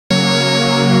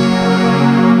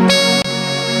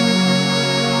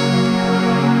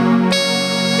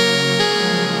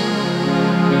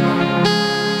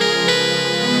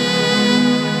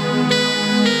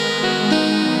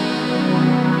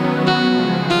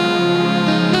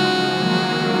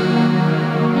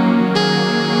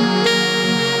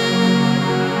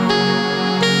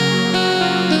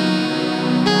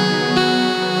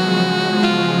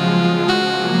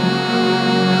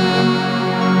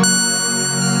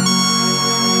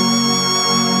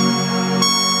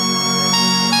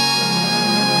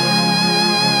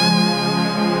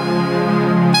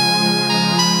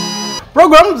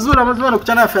program Zura Mazima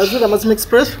kuchana afya Zura Mazima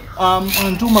Express.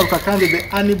 And Umar Kakande, the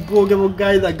unbloggable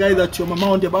guy, the guy that your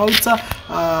mama on about.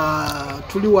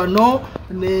 Tuliwano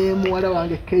ne muwala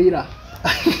wange Keira.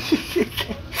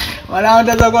 Wala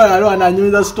wandaza kwa alo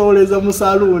ananyuza stories za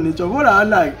musaluni. Chobola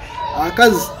anage.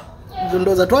 Akazi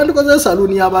zondoza twandikoze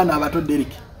saluni y'abaana abato Derek.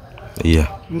 Yeah.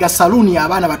 Nga saluni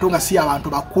y'abaana bato nga si abantu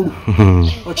bakulu.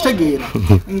 Okitegeera.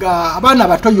 Nga abaana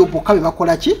bato yoboka be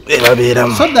bakola ki?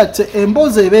 Babeeramu. So that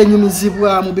emboze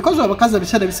ebenyumizibwamu because abakazi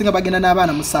abisera bisinga bagenda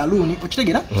n'abaana mu saluni.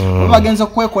 Okitegeera? Bagenza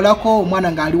kwekolako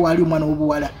omwana nga ali wali omwana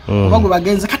obuwala. Obago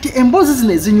bagenza kati emboze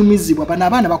zine zinyumizibwa bana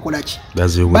abaana bakola ki?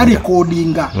 Bari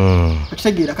codinga.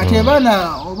 Okitegeera kati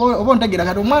abaana obo ntegeera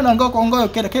kati omwana ngo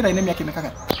kera ine myaka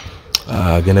emeka.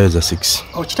 Geneza 6.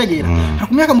 Okitegeera.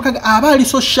 Akumyaka mukaga abali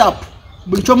so sharp.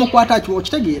 Buli chomo kwata kyo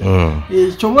okitegeera.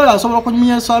 Chobola asobola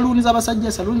okunyumya saluni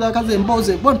z'abasajja, saluni z'abakazi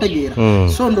emboze bontegeera.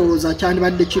 So ndowooza cyane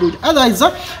badde kirungi. Otherwise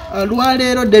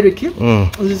lwaleero Derek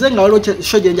nzize nga waliwo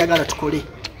shoje njagala tukole.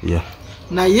 Yeah.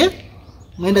 Naye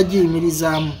ngenda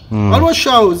giyimirizaamu. Waliwo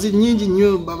shows nyingi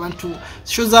nnyo abantu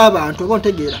show z'abantu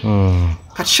bontegeera.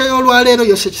 Kati show y'olwaleero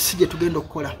yose kisije tugenda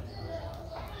okukola.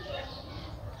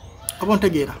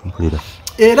 Abontegeera.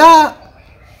 Era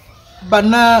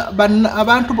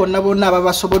abantu bonna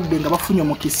ababasobodde nga bafunye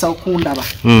omukisa okundaba.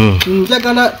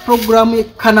 Njagala programu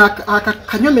kana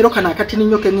kanyomero kana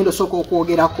akatininyo kengendo soko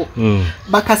okwogerako.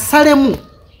 Bakasalemu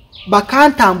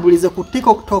bakantambulize ku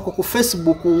TikTok ku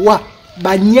Facebook wa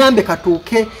banyambe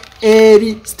katuuke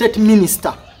eri state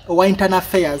minister wa internal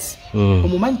affairs.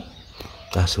 Omumanyi?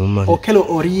 Okelo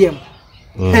Oryem.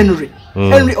 Henry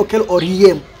Okelo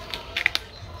Oryem.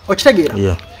 Okitegeera?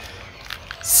 Yeah.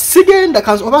 Sigenda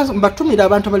kazo obanza mbatumira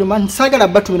abantu bali man sagala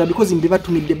batumira because mbi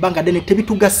batumidde banga dene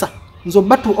tebitugasa nzo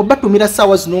obatumira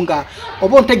sawa zinonga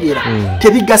obontegeera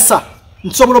tebigasa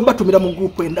nsobola batumira mu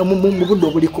group mu buddo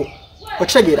obuliko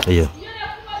okitegeera. Yeah.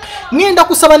 Ngenda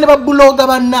kusaba ne babloga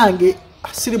bannange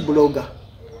siri bloga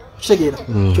okitegeera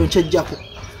kyonchejjako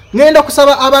ngenda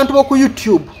kusaba abantu bo ku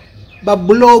YouTube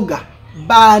babloga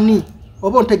bani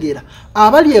obontegeera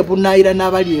abali ebunayira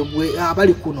n'abali ebwe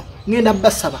abali kuno ngenda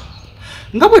basaba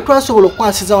nga bwe twasobola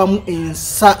okwasiza wamu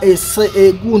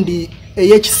egundi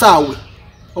ey'ekisaawe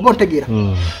obontegeera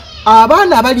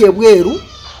abaana abali ebweru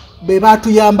be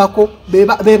batuyambako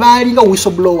be balinga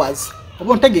whistleblowers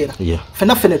obontegeera.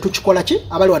 Fena tukikola ki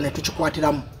abali wane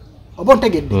tukikwatiramu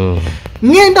obontegedde.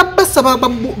 Ngenda basaba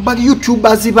ba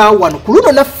YouTubers ba wano ku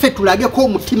luno naffe tulageko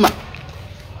omutima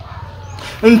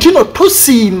ntino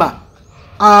tusiima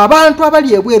abantu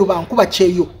abali ebweru Bankuba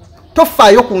Kyeyo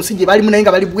tofaayo ku nsi gye bali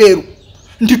munayenga bali bweru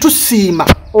nti tusiima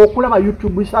okulaba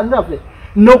YouTube channel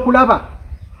n'okulaba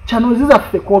channel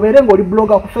zaffe kobeere ng'oli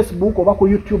blogger ku Facebook oba ku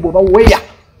YouTube oba where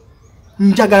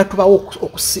njagala tubawo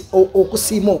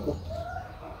okusiima okwo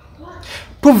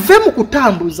tuve mu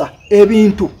kutambuza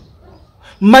ebintu.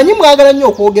 Manyi mwagala nnyo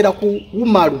okwogera ku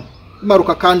Umar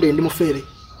Kakande ndi mufere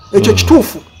ekyo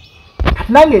kituufu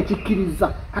nange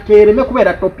nkikkiriza kati ereme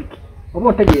kubeera topic oba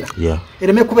ontegeera.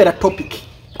 Ereme kubeera topic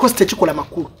because tekikola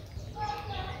makulu.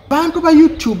 Bantu ba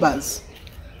YouTubers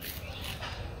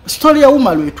story ya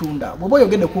Umar etunda bobo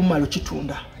yogende ku Umar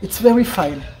kitunda it's very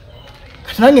fine.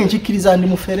 Kati nange nkikkiriza ndi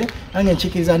mufere nange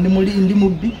nkikkiriza ndi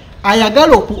mubbi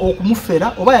ayagala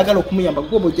okumufera oba ayagala okumuyamba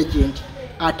gwo bojja jenje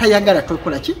atayagala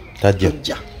tokola ki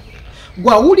tajja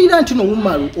gwawulira ntino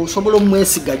Umar osobola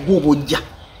omwesiga gwo bojja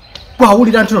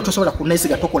gwawulira ntino tosobola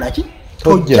kunesiga tokola ki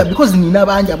tojja because nina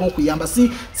banja abokuyamba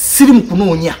siri mu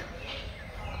kunoonya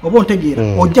obo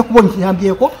ontegeera ojja kuba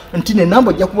nyambyeko ntine nambo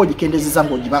ojja kuba ogikendezeza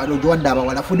ngo ogiwadde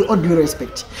abawala for the all due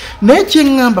respect. Naye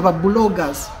kyengamba ba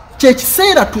bloggers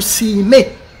kyekiseera tusiime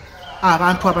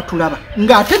abantu abatulaba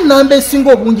ng'ate namba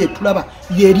esinga obungi etulaba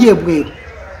yeri ebweru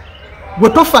bwe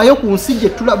tofaayo ku nsi gye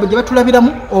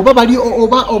batulabiramu oba bali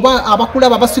oba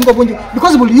abakulaba abasinga obungi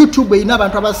because buli YouTube erina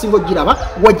abantu abasinga ogiraba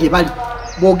wagye bali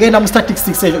bogenda mu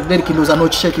statistics Derek ndoza no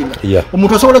checking.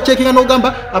 Omuntu osobola checking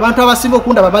n'ogamba abantu abasinga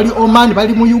okundaba bali Oman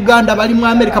bali mu Uganda bali mu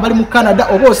America bali mu Canada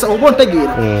oba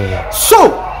ontegeera.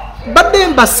 So badde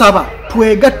mbasaba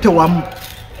twegatte wamu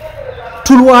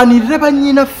tulwanirire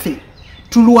bannyinaffe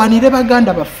tulwanire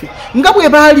baganda baffe nga bwe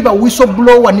baali ba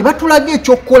whistleblower ne batulaga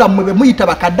ekyokukola mwe be muyita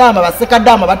bakadama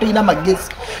basekadama batayina magezi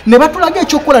ne batulaga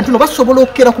ekyokukola ntino basobola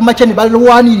okukera ku macha ne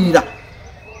balwanirira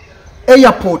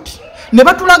airport ne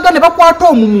batulaga ne bakwata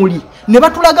omumuli ne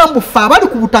batulaga mbufa abali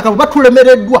ku butaka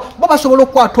batulemereddwa bo basobola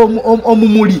okukwata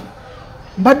omumuli.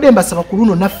 Mbadde mbasaba ku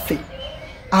luno naffe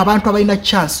abantu abalina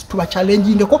chance tuba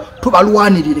challengingeko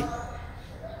tubalwanirire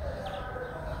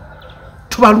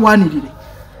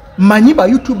manyi ba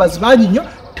YouTubers banyi nnyo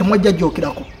temwajja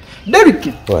jokirako.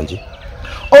 Derek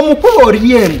omukulu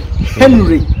Oryem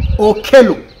Henry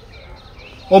Okello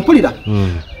ompulira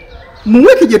mu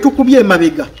wiki gye tukubye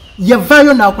emabega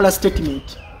yavaayo n'akola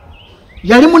statement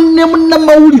yali munne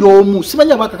munnamawulire omu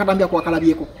simanya bakakatambya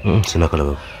kwakalabyeko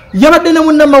sinakalaba yabadde ne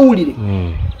munnamawulire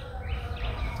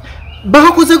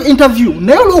bakakoze interview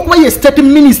naye olw'okuba ye state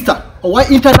minister owa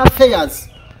internal affairs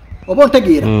oba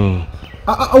ontegeera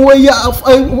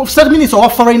state minister wa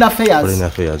foreign affairs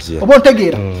oba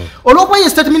ontegeera olw'okuba ye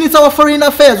state minister wa foreign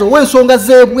affairs ow'ensonga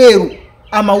z'ebweru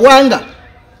amawanga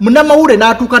munnamawulire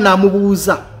n'atuuka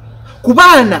n'amubuuza ku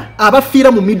baana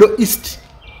abafiira mu Middle East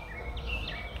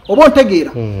oba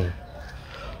ontegeera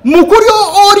mukulu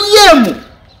Oryem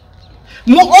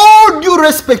mu all due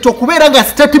respect okubeera nga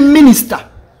state minister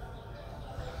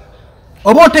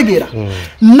oba ontegeera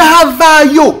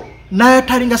n'avaayo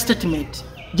n'ayatalinga statement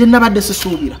gye nabadde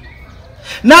sisuubira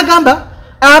n'agamba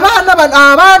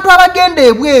abantu abagenda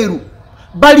ebweru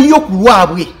baliyo ku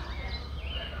lwabwe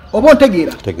oba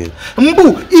ontegeera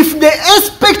mbu if they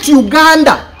expect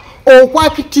Uganda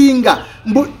okwakitinga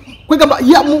mbu kwegamba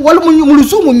wali mu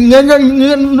luzungu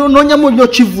nonyamu nnyo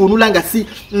kivuunula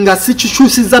nga si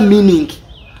kikyusiza meaning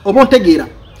oba ontegeera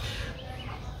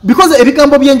because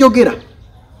ebigambo byenjogera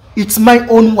it's my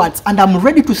own words and I'm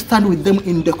ready to stand with them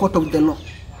in the court of the law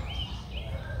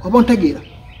oba ontegeera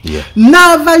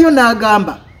n'avaayo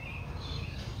n'agamba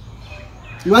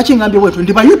lwaki ngambye bwetyo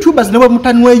ndi ba YouTubers ne bwe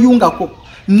mutanweyungako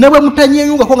ne bwe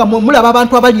mutanyeyungako nga mulaba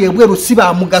abantu abali ebweru si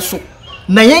ba mugaso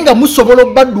naye nga musobola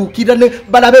obadduukira ne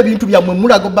balaba ebintu byammwe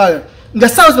mulago nga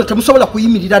saawa zino temusobola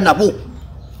kuyimirira nabo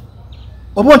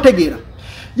oba ontegeera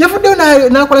yavuddeyo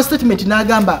n'akola statement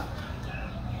n'agamba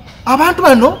abantu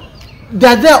bano they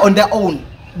are there on their own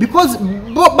because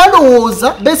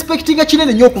balowooza expectinga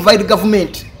kinene nnyo okuva eri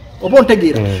government oba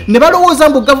ontegeera ne balowooza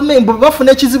mbu government mbu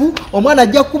bafuna ekizibu omwana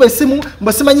ajja kukuba essimu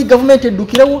mbu simanyi government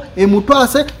eddukirewo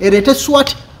emutwase ereete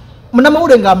swat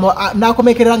munnamawulire nga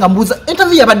n'akomekerera nga mubuuza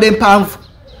interview yabadde mpanvu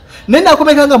naye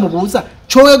n'akomekerera nga mubuuza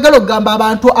kyoyagala okugamba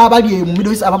abantu abali mu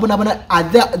Middle East ababonabona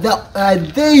are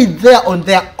they there on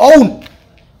their own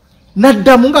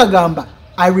n'addamu ng'agamba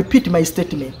I repeat my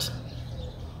statement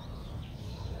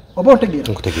oba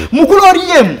ontegeera mukulu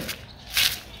Oryem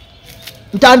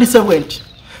ntandise bwenti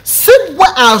si gwe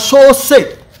asoose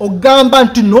ogamba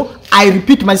nti no I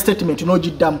repeat my statement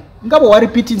n'ogiddamu nga bwe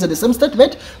warepeatinze the same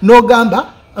statement n'ogamba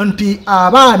nti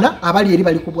abaana abali eri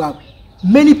bali ku bwabwe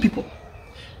many people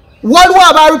waliwo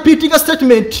aba repeating a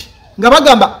statement nga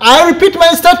bagamba I repeat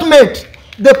my statement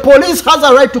the police has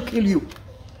a right to kill you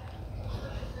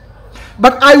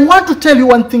but I want to tell you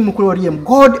one thing mukulu Oryem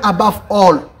God above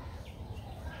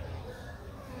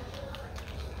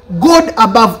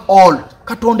all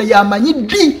katonda yamanyi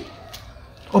ddi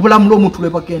obulamu lw'omuntu lwe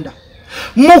bagenda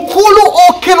mukulu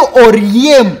Okello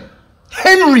Oryem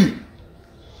Henry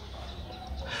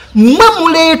mwe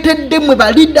muleetedde mwe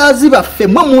balidazi baffe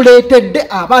mwe muleetedde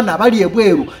abaana abali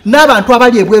ebweru n'abantu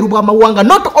abali ebweru bw'amawanga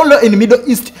not only in Middle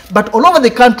East but all over the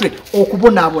country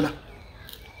okubonaabona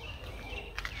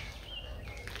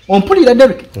ompulira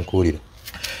Derek nkuwulira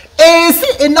ensi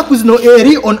ennaku zino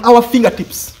eri on our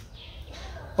fingertips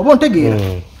oba ontegeera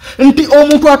nti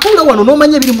omuntu atuula wano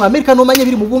n'omanya ebiri mu America n'omanya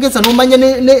ebiri mu Bungereza n'omanya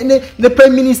ne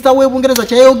Prime Minister w'Ebungereza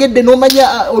kyayogedde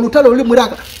n'omanya olutalo luli mu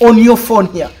Iraq on your phone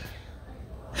here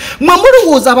mwe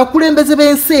mulowooza abakulembeze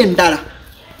b'ensi endala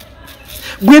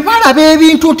bwe balaba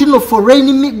ebintu nti no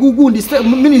foreign gugundi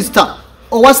minister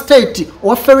owa state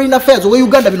owa foreign affairs owa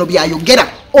Uganda bino byayogera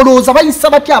olowooza bayisa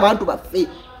batya abantu baffe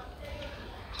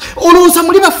olowooza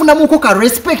muli bafunamuko ka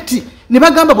respect ne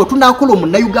bagamba bwe tunaakola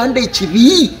omunnayuganda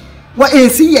ekibi wa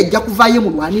ensi yajja kuvaayo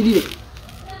mulwanirire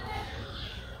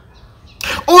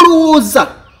olowooza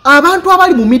abantu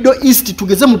abali mu Middle East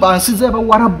tugeze mu bansi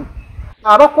z'Abawarabu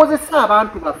abakozesa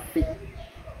abantu baffe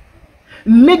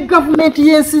ne gavumenti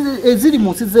y'ensi eziri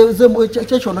mu nsi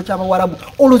kyekyono ky'Abawarabu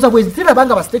olowooza bwe ziraba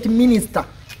nga ba state minister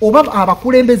oba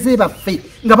abakulembeze baffe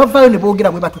nga bavaayo ne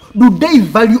boogera bwe batu do they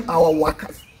value our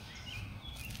workers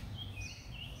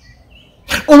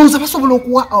olowooza basobola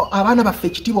okuwa abaana baffe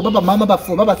ekitiibwa oba bamaama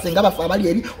baffe oba basenga baffe abali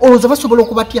eri olowooza basobola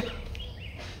okubatya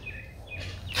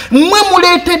mmwe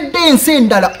muleetedde ensi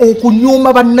endala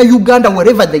okunyuma bannayuganda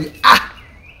wherever they are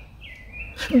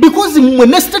because mmwe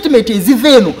ne statement eziva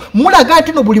eno mulaga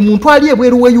nti no buli muntu ali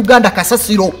ebweru we Uganda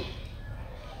kasasiro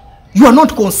you are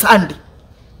not concerned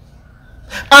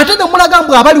ate ne mulaga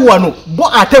mbwe abali wano bo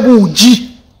ate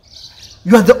buugi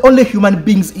you are the only human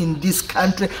beings in this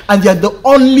country and you are the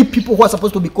only people who are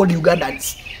supposed to be called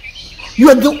Ugandans you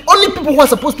are the only people who are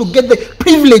supposed to get the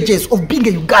privileges of being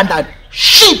a Ugandan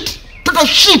shit total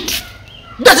shit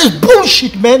that is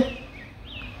bullshit man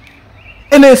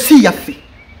NSC yaffe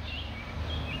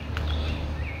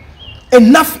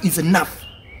Enough is enough.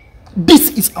 This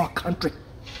is our country.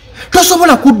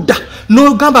 Tosobola kudda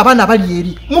no gamba abana bali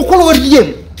eri mukulu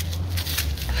Oryem.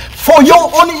 For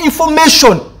your own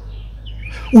information,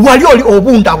 wali oli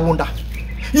obunda.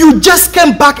 You just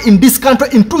came back in this country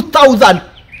in 2000.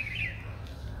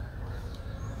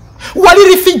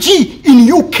 Wali refugee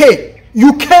in UK.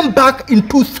 You came back in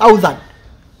 2000.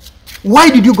 Why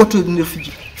did you go to the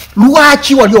refugee?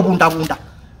 Lwachi wali obunda.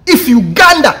 If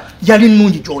Uganda yali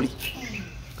nungi joli.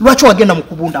 Lwachi wagenda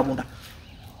mukubunda.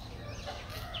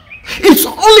 It's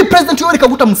only President Yoweri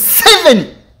Kaguta Museveni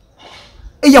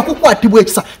eyakukwatibwa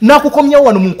ekisa nakukomya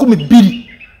wano mu 12.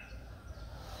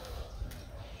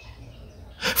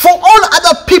 For all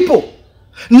other people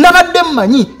nabadde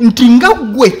mmanyi nti nga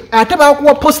gwe ate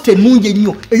bakuwa post ennungi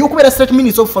ennyo ey'okubeera State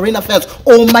Minister of Foreign Affairs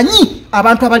omanyi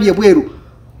abantu abali ebweru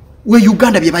we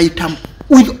Uganda bye bayitamu.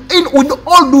 With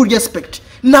all due respect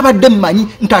nabadde mmanyi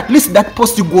nti at least that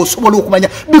post gw'osobola okumanya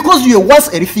because you were once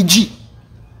a refugee.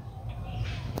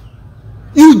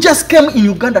 You just came in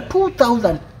Uganda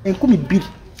 2012.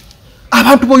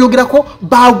 Abantu boyogerako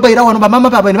babeera wano bamama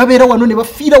baabwe ne babeera wano ne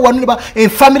bafiira wano ne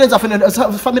families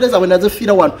zaabwe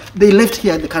nazifiira wano. They left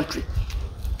here in the country.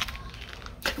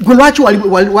 Gwe lwaki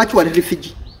wali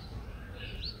refugee?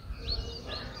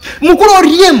 Mukulu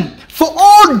Oryem, for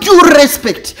all due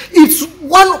respect, it's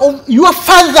one of your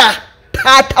father,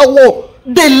 Tatawo,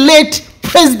 the late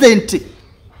president,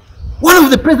 one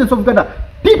of the presidents of Uganda,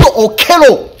 Tito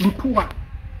Okello Lutwa.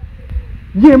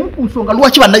 Nsonga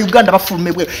lwaki bana Uganda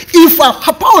bafulume bwe if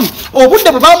upon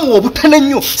obudde bamu obutene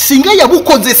nnyo singa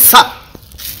yabukozesa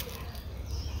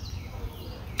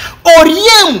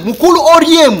Oryem mukulu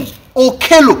Oryem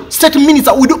Okello State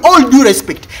Minister with all due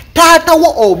respect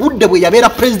Tatawo obudde bwe yabeera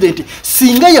president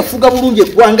singa yafuga bulungi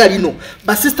eggwanga lino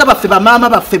basista baffe bamama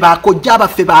baffe bakojja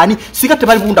baffe baani singa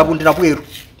tebali bundabundira bweru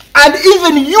and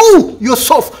even you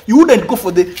yourself you wouldn't go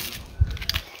for the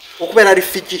okubeera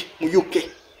refugee mu UK.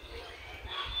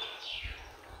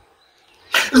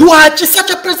 Lwaki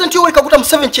such a president Yoweri Kaguta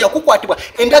Museveni kye yakukwatibwa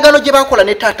endagaano gye bakola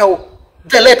ne Tatawo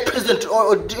the late president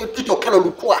Tito Okello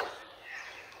Lutwa.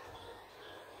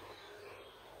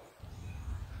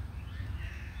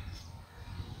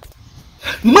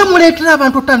 Mwe muleetera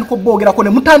abantu otandika oboogerako ne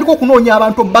mutandika okunoonya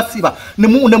abantu basiba ne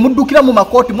muddukira mu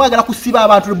makooti mwagala kusiba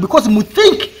abantu because mu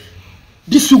think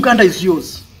this Uganda is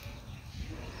yours.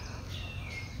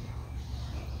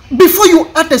 Before you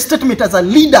utter a statement as a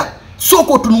leader, so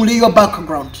go to know your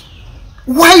background.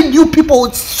 Why do you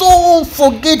people so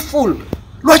forgetful?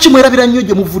 Lwaki mwerabira nnyo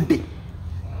gye muvudde?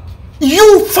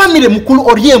 You family mukulu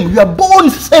Oryem, you are born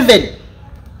 7.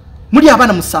 Muli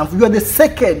abana musanvu, you are the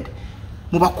second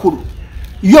mubakulu.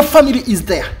 Your family is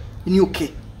there in UK.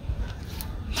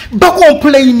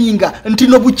 Bakomplaininga nti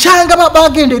no buchanga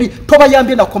bagenderi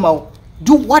tobayambye nakomawo.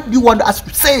 Do what do you want us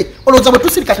to say? Oloza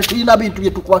batusirikate tulina bintu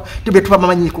byetukwa tebetuba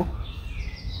mamanyiko.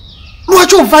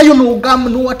 Lwaki ovayo n'ogamba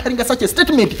n'owatalinga such a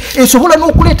statement esobola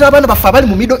n'okuleetera abaana baffe abali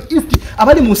mu Middle East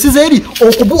abali mu nsi eri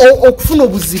okufuna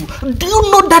obuzibu. Do you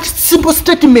know that simple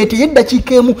statement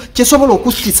y'eddakiika emu kyesobola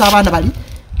okusitisa abaana bali?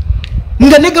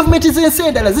 Nga ne government z'ensi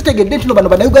endala zitegedde nti no bano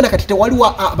bannayuganda kati tewaliwo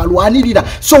abalwanirira,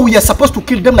 so we are supposed to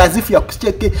kill them as if you are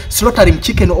slaughtering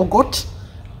chicken or goat.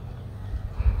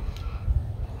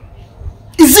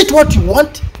 Is it what you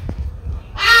want?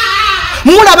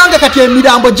 Mulabanga kati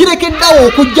emirambo girekeddawo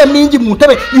okujja mingi mu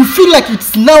ntebe. You feel like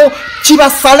it's now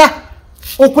kibasala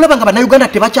okulaba nga bannayuganda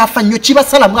tebakyafa nnyo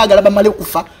kibasala mwagala bamale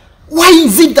okufa. Why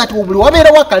is it that obuli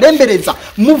wabeera wakalembereza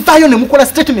muvayo ne mukola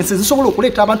statements ezisobola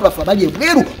okuleeta abantu baffe abali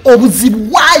ebweru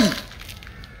obuzibu? Why?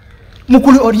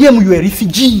 Mukulu Oryem, you are a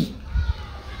refugee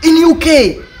in UK.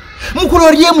 Mukulu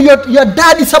Oryem, your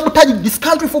dad sabotaged this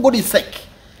country for God's sake.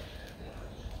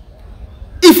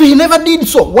 If he never did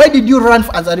so, why did you run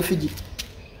as a refugee?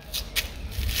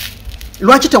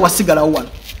 Lwaki tewasigala one?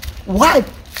 Why?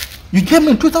 You came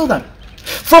in 2000.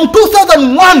 From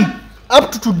 2001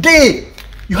 up to today,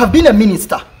 you have been a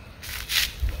minister.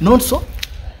 Not so?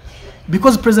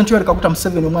 Because President Yoweri Kaguta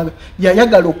Museveni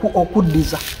yayagala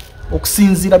okuddiza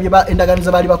okusinziira bye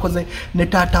endagaaniza baali bakoze ne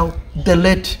taatawo the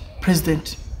late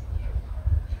president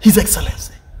His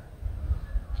Excellency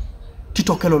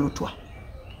Tito Okello Lutwa.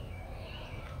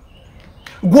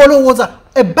 Gwolowooza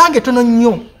ebbanga ettono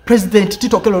nnyo President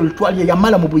Tito Okello Lutwa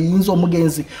yamala mu buyinza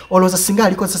omugenzi olowooza singa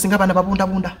alikozesa singa abaana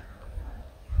babundabunda?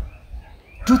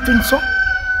 Do you think so?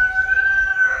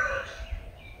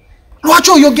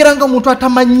 Lwaki oyogeranga omuntu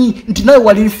atamanyi nti nawe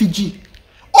wali refugee?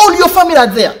 All your family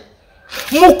are there.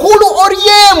 Mukulu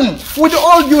Oryem, with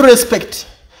all due respect,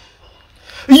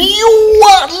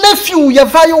 your nephew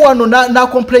yavayo wano na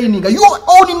complaining. Your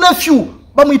own nephew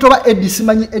bamuyita ba Eddie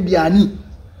simanyi Eddie ani.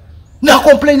 Now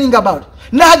complaining about.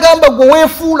 Nagamba go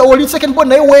wefula or second born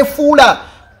nayo wefula.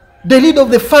 The leader of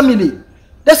the family.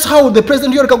 That's how the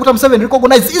president Yoweri Kaguta Museveni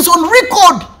recognized. It's on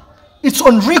record. It's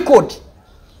on record.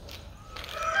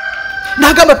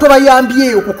 Nagamba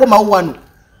tobayambye okukoma wano.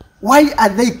 Why are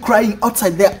they crying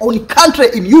outside their own country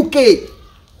in UK?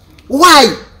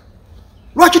 Why?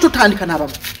 Lwaki tutandika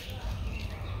n'abamu?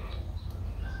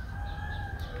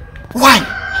 Why?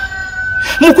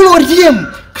 Mukulu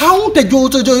Oryem county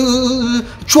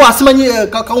chua simanyi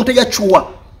county ya chua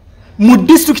mu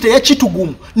district ya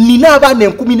Chitugumu nina abana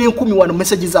 10 wano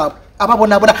messages abo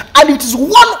ababona and it is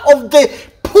one of the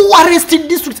poorest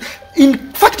districts. In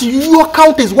fact, your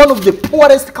county is one of the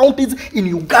poorest counties in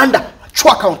Uganda.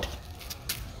 Chua county.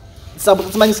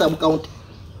 Simanyi Sabu county.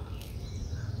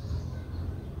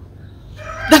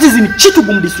 That is in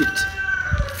Chitugumu district.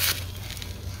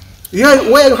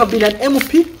 Where you have been an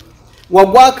MP,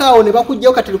 wagwaka one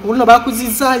bakujjayo kati kuluna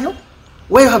bakuzizayo.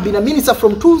 Where you have been a minister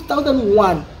from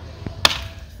 2001.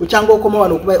 Uchango okoma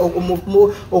wano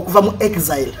okuva mu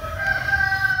exile.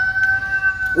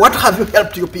 What have you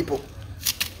helped your people?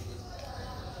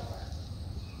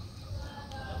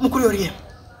 Mukulu Oryem,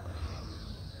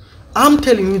 I'm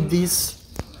telling you this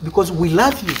because we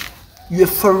love you. You're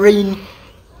a foreign,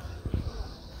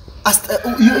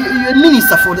 you're a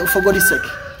minister for God's sake.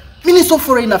 Minister of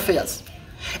Foreign Affairs.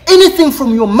 Anything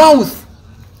from your mouth,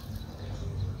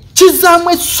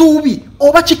 chizamwe subi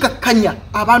oba chikakanya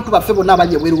abantu bafebo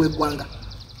nabanye weruwe gwanga.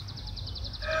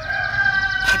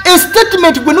 A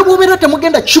statement gwe nobubera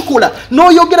temugenda chikola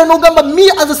no yogera no gamba me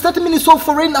as a state minister of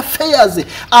foreign affairs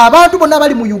abantu bonna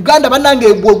bali mu Uganda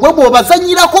banange gwegwe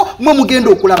bazanyirako mwe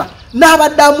mugenda okulaba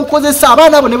n'abadda mukozesa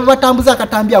abaana abo ne batambuza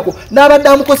akatambi ako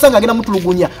n'abadda mukozesa ngagenda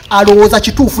mutulugunya alowooza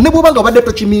kituufu ne bwobanga obadde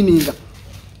tokimiininga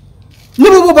ne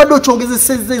bwobanga obadde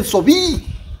okyongezesezza ensobi.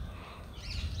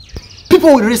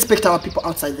 People will respect our people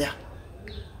outside there.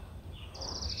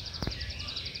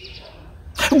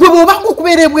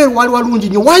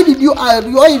 Why did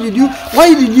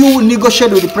you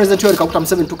negotiate with the president Yoweri Kaguta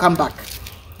Museveni to come back?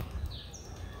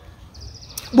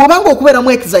 Why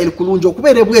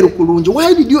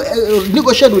did you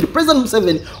negotiate with the president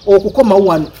Museveni or kukoma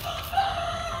wano?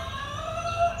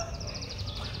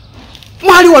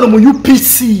 Mwali wano mu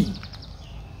UPC.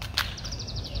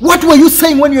 What were you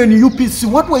saying when you were in UPC?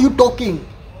 What were you talking?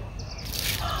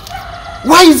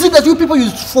 Why is it that you people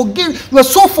you are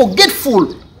so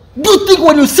forgetful? Do you think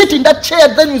when you sit in that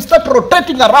chair then you start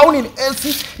rotating around in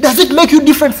AC? Does it make you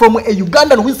different from a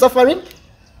Ugandan who is suffering?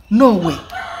 No way.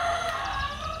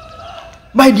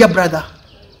 My dear brother,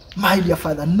 my dear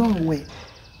father, no way.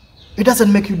 It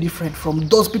doesn't make you different from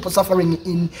those people suffering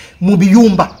in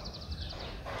Mubiyumba.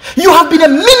 You have been a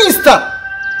minister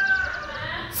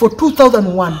for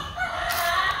 2001.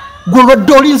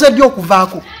 Golodolinze dio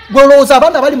kuvako. Goloza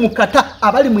abana abali mukata,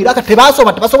 abali mwiraka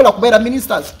tebasobola kubeera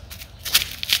ministers.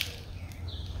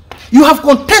 You have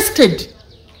contested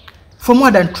for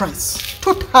more than twice.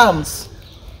 2 times.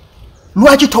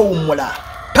 Lwaki towumula.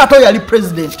 Tato yali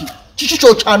president.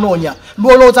 Chichicho chanonya.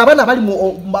 Loloza abana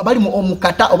abali mu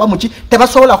omukata oba muki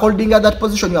tebasobola holding that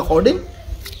position you are holding.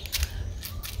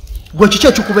 Gwe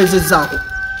chicho chukubezezako.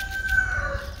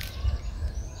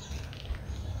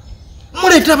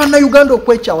 Muleta bana Uganda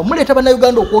okwechawa, muleta bana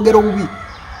Uganda okwogera obubi.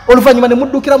 Oluvanyuma ne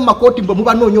muddukira mu makoti mbe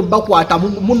muba noonyo bakwata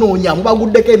munoonya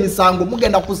mubaguddeko emisango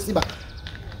mugenda kusiba.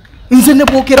 Nze ne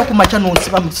bwokera ku macha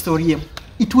nonsiba mu story emu.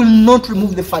 It will not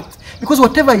remove the fact because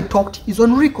whatever he talked is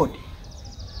on record.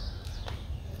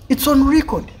 It's on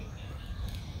record.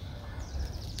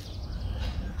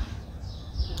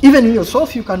 Even in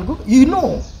yourself you can go, you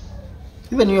know.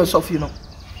 Even in yourself you know.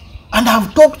 And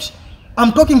I'm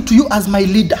talking to you as my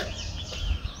leader,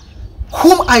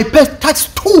 whom I pay tax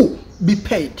to be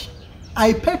paid.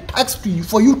 I pay tax to you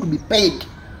for you to be paid.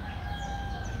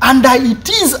 And it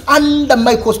is under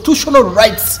my constitutional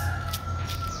rights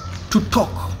to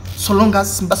talk. So long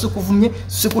as so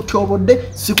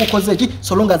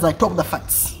long as I talk the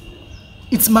facts.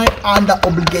 It's my under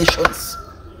obligations.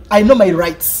 I know my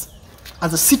rights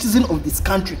as a citizen of this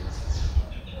country.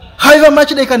 However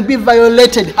much they can be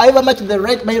violated, however much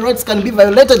my rights can be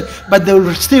violated, but they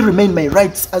will still remain my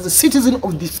rights as a citizen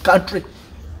of this country.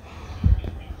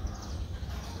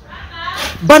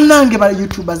 Banange ba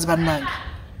YouTubers banange.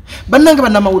 Banange ba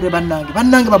namawure banange.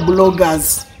 Banange ba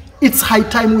bloggers. It's high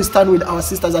time we stand with our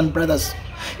sisters and brothers.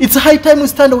 It's high time we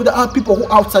stand with our people who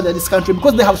are outside of this country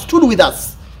because they have stood with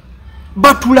us.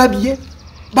 Batulabye,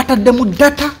 batademu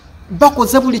data,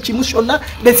 bakoze buli kimu kyonna,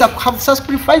 they have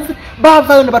sacrificed,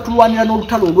 bavayo ne batulwanira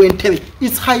n'olutalo olw'entebe.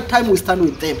 It's high time we stand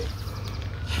with them.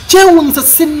 Kyewuunyisa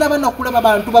sinnaba nakulaba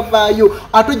abantu bavaayo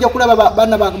ate ojja kulaba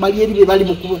baana bali eri be bali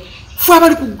mu kubo. Ffe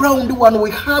abali ku ground one, we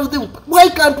have them. Why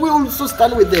can't we also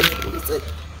stand with them?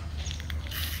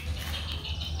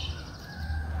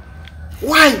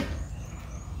 Why?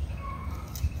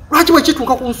 Lwaki bwe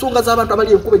kituuka ku nsonga z'abantu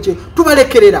abali enkuba Kyeyo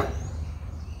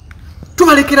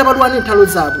tubalekera balwana entalo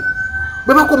zaabwe.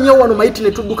 Bwe bakomyewo wano mayiti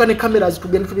ne tudduka ne cameras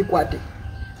tugende tubikwate.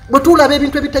 Bwe tulaba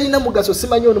ebintu ebitalina mugaso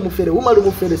simanyi ono mufere, Umar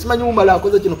mufere, simanyi Umar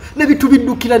akoze kino, ne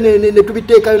bitubiddukira ne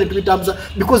tubiteekayo ne tubitambuza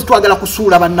because twagala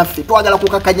kusuula bannaffe, twagala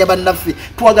kukakanya bannaffe,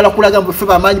 twagala kulaga mbu ffe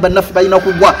bamaanyi bannaffe balina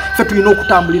kugwa, ffe tulina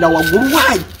okutambulira waggulu.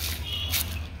 Why?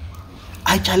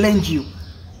 I challenge you.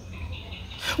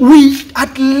 We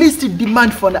at least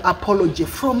demand for an apology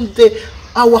from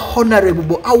our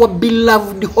honorable, our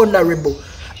beloved honorable,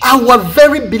 our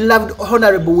very beloved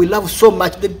honorable we love so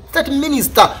much, the third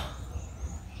minister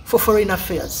for foreign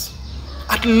affairs.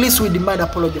 At least we demand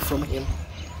apology from him.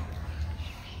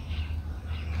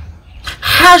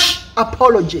 Harsh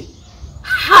apology,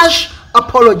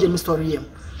 Mr. Oryem.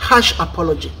 Harsh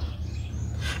apology.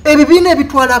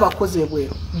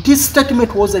 This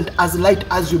statement wasn't as light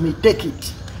as you may take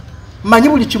it. Manyi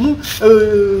buli kimu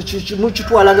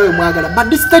kitwalanga yo mwagala, but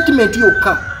this statement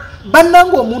yokka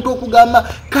bannanga omuntu okugamba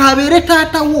kabeere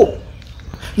taatawo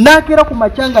n'akeera ku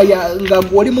makyanga nga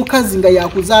oli mukazi nga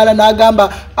yakuzaala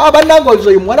n'agamba bannanga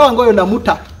oyo mwana wange oyo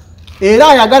namuta era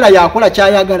ayagala yakola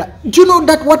kyayagala. Do you know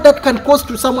that what that can cause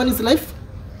to someone's life?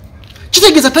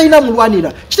 Kitegeeza talina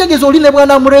mulwanira, kitegeeza oli ne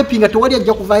bwana murepinga tewali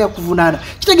ajja kuvaayo kuvunaana,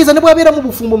 kitegeeza ne bwabeera mu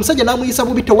bufumbo omusajja n'amuyisa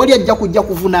bubi tewali ajja kujja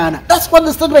kuvunaana. That's what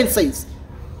the statement says.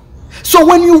 So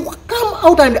when you come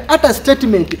out and utter a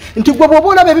statement nti gwe bw'oba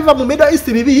olaba ebiva mu Middle East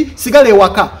bibi sigala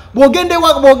ewaka, bw'ogenda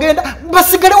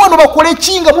basigale wano bakole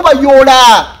kinga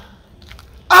mubayoola,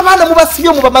 abaana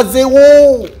mubasibye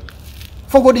mubamazeewo.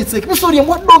 For God's sake, Mr. Oryem,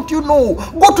 what don't you know?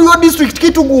 Go to your district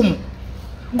Kitugum,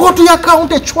 go to your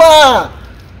county Chwa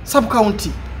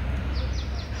sub-county,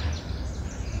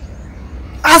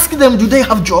 ask them, do they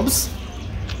have jobs?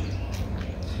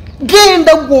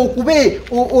 Genda gwokube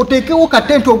otekewo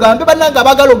katente ogambe bananga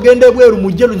bagalo gende bweru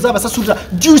mujelu nzaba sasuza.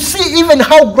 Do you see even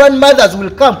how grandmothers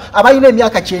will come abayina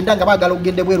emyaka 9 nga bagalo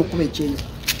gende bweru kube Kyeyo?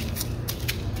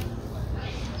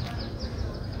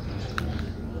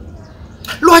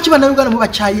 Lwaki bannayuganda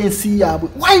mubakyaye ensi yaabwe?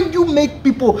 Why do you make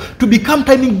people to become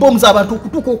timing bombs abantu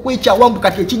okutuuka okwekya wambu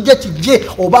kati ekijja kijje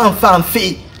oba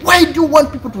nfanfe? Why do you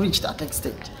want people to reach that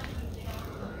extent?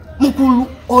 Mukulu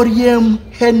Oryem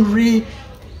Henry,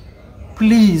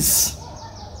 please,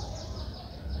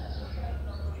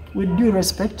 with due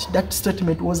respect, that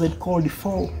statement wasn't called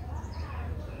for.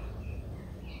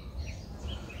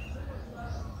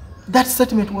 That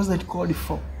statement wasn't called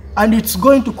for. And it's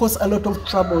going to cause a lot of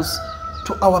troubles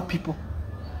to our people.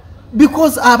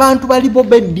 Because abantu bali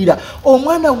bobeddira.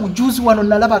 Omwana ujuzi wano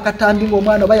nalaba katambi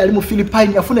ng'omwana oba yali mu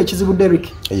Philippines yafuna ekizibu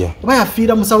Derek. Yeah. Oba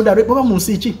yafiira mu Saudi Arabia oba mu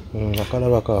nsi ki?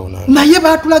 Akalaba kaawona. Naye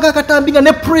baatulaga katambi nga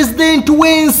ne president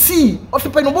w'ensi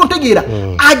Philippines oba ontegeera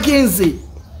agenze.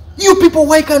 You people,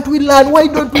 why can't we learn? Why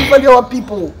don't we value our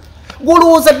people?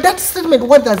 Golowooza that statement,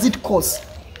 what does it cause?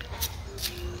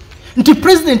 Nti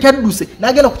president yadduse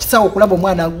n'agenda ku kisaawe okulaba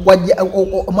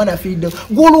omwana afiiriddewo.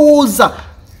 Golowooza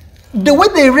the way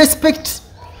they respect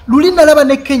luli nalaba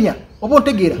ne Kenya oba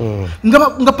ontegeera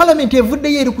nga parliament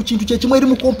evuddeyo eri ku kintu kyekimu eri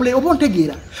mu complain oba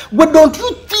ontegeera. Gwe don't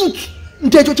you think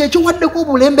nti ekyo kyekiwaddeko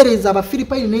obulembereza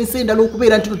Abafiripayini n'ensi endala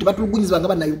okubeera nti tebatulugunyizibwa nga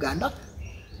bannayuganda?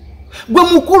 Gwe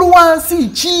mukulu wansi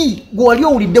ki gwe wali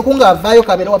owuliddeko ng'avaayo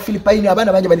kabeera wa Philippine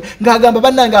abaana bangi ng'agamba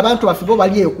bannange abantu baffe bo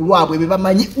bali eyo ku lwabwe be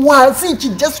bamanyi wansi ki?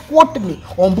 Just quote me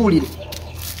ombuulire.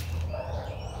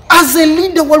 As a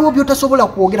leader waliwo byotasobola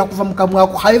kwogera kuva mu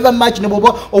kamwako, however much ne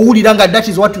bwoba owulira nga that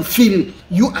is what you feel,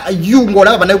 you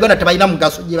ng'olaba bannayuganda tebalina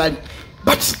mugaso gye bali.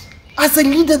 But as a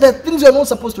leader there are things you are not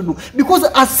supposed to do, because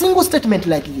a single statement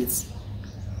like this,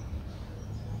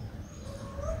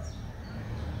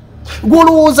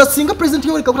 golowooza singa president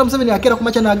Yoweri Kaguta Museveni akeera ku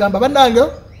makya n'agamba bannange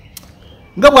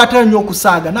nga bw'atera nnyo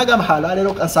okusaaga n'agamba hala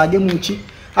leero kansaage muki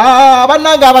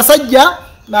bannange abasajja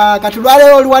kati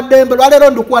lwaleero oliwaddembe lwaleero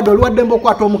ndikuwadde oliwaddembe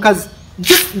okwata omukazi.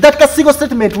 That single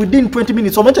statement within 20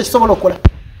 minutes omanyi kyekisobola okukola?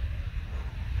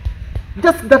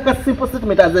 Just that simple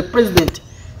statement as a president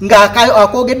nga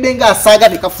akoogedde nga asaaga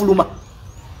ne kafuluma.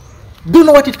 Do you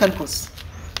know what it can cause?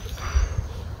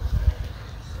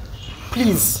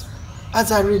 Please,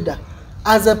 as a reader,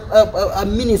 as a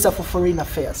minister for foreign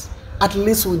affairs, at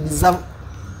least we deserve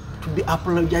to be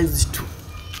apologized to.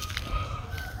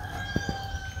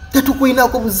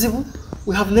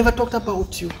 We have never talked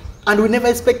about you. And we never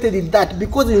expected that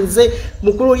because nze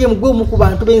mukulu Oryem gwe mu ku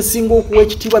bantu bensinga okuwa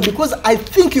ekitiibwa because I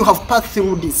think you have passed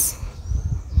through this.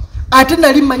 Ate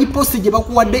nali manyi post gye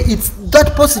bakuwadde it's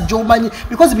that post gy'omanyi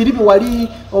because biri wali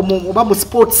oba mu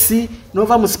sports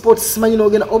nova mu sports simanyi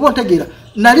n'ogenda oba ontegeera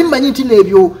nali manyi nti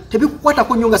n'ebyo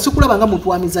tebikukwatako nnyo nga sikulaba nga muntu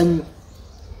wa mizannyo.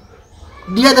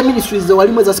 The other ministries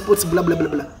wali mweza sports bla bla bla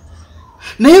bla.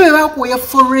 Naye bwe bakuwa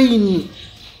foreign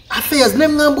affairs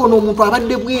n'engamba ono omuntu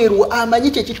abadde bweru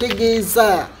amanyi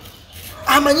kyekitegeeza.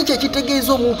 Amanyi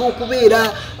kyekitegeeza omuntu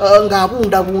okubeera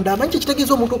ng'abundabunda amanyi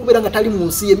kyekitegeeza omuntu okubeera nga tali mu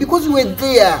nsi ye because you were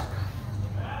there.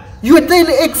 You were there in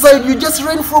exile. You just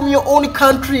ran from your own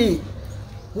country.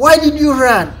 Why did you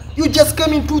run? You just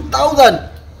came in 2000.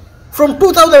 From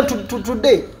 2000 to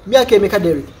today. Miaka emeka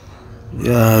Derek?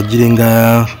 Ya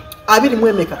jiringa. Abiri mu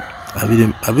emeka?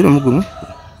 Abiri mugumu.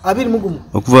 Abiri mugumu.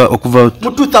 Okuva mu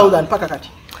 2000 paka kati.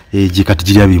 Jikati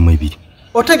jiri abiri mu ebiri.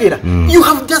 Otegera. You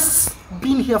have just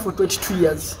been here for 22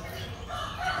 years.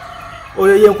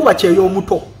 Bankuba Kyeyo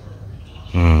omuto.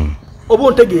 Oba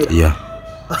ontegera? Yeah.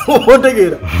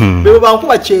 Ontegera. Bebe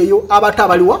Bankuba Kyeyo abato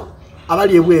abaliwa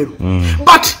abali ebweru.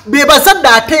 But bebazadde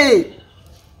ate.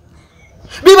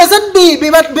 Bebazadde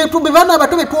bebana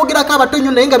abato betwogerako abato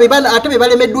nnyo naye nga bebana ate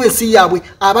bebalemeddwa ensi yaabwe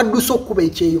abadduse okukuba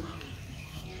ekyeyo.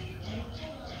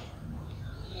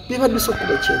 Bebadduse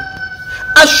okukuba ekyeyo.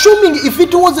 Assuming if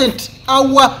it wasn't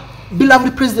our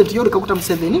beloved president Yoweri Kaguta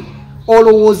Museveni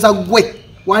olowooza gwe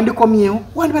wandikomyewo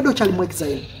wandibadde okyali mu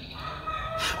exile.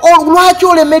 Lwaki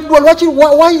olemeddwa?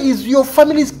 Why is your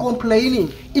family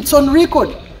complaining? It's on record.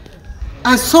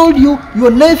 I told you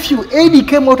your nephew Eddie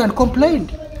came out and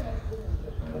complained.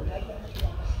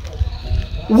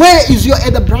 Where is your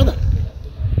other brother?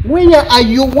 Where are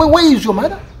you? Where is your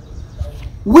mother?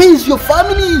 Where is your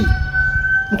family?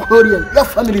 Your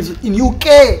family is in UK.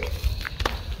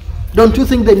 Don't you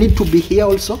think they need to be here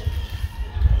also?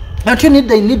 Don't you think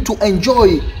they need to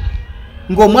enjoy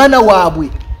ngomwana wabwe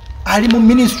ali mu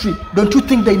ministry? Don't you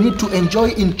think they need to enjoy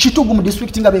in Chitugum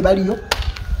district nga bebaliyo?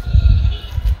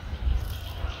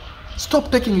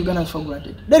 Stop taking Ugandans for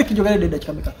granted. Derek njogere deda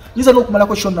kikameka. Niza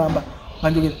n'okumalako show number.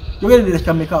 Manjogere. Njogere deda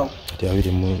kikameka.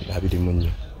 Abiri munyo.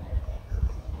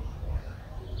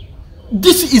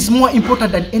 This is more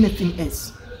important than anything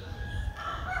else.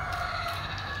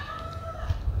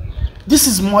 This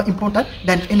is more important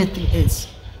than anything else.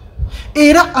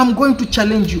 Era I'm going to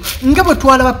challenge you. Ngabo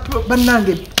twala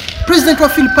banange. President wa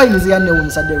Philippines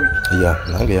yanewunyisa Derek. Yeah,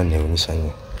 nange yanewunyisa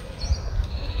nnyo.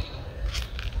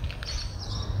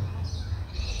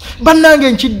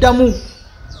 Banange nkiddamu.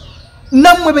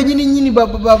 Nammwe benyini nyini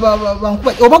Bankuba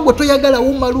oba gwe toyagala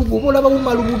wumalugu oba olaba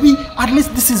wumalugu bi at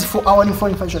least this is for our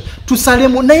information.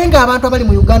 Tusalemu naye nga abantu abali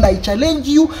mu Uganda I challenge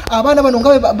you abaana bano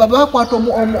nga bakwata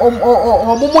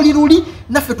omumuliruli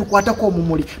naffe tukwatako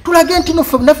omumuli. Tulage nti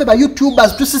naffe ba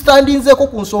YouTubers tusistandinzeeko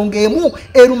ku nsonga emu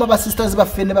eruma ba sisters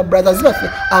baffe ne ba brothers baffe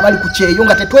abali ku Kyeyo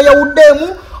nga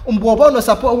tetweyawuddemu mbobono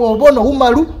obono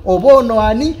umalu obono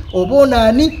ani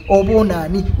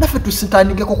naffe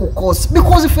tusitandikeko ku course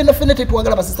because fene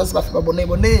tetwagala ba sisters baffe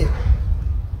babone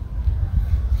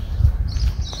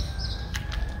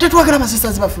tetwagala ba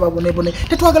sisters baffe babone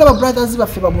tetwagala ba brothers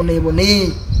baffe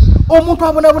babone omuntu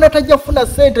abona tajja kufuna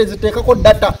sente zitekako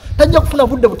data tajja kufuna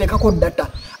budde butekako data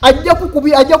ajja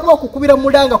kuba kukubira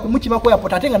mulanga kumukimako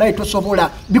yapota atenga naye tosobola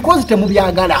because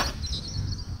temubyagala.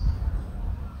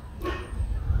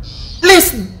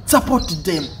 Let's support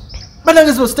them.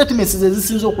 Banange zo statements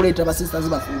ezisinza okuleeta ba sisters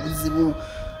bafu obuzibu.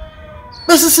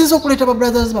 Basisinza okuleeta ba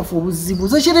brothers bafu obuzibu.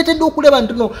 Zekireetedde okuleba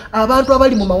ntono abantu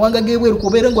abali mu mawanga g'ebweru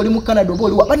kubeera ng'oli mu Canada oba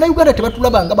oliwa. Bannayuganda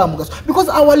tebatulabanga ba mugaso because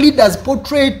our leaders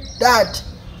portray that.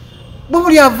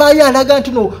 Buli avaayo alaga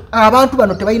nti no abantu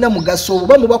bano tebalina mugaso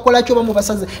oba mubakola kyo oba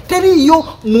mubasaze. Teriyo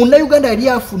munnayuganda yali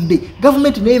afudde.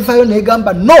 Government neevaayo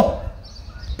neegamba no.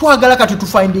 Twagala kati tu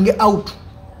finding out.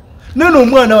 Neno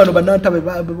omwana wano bananta gwe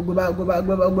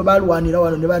balwanira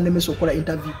wano ne banemesa okola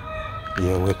interview.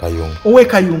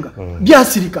 Owekayunga.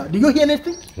 Byasirika. Did you hear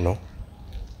anything? No.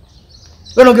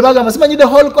 Bano ge bagamba simanyi the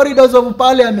whole corridors of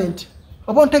parliament.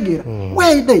 Oba ontegeera.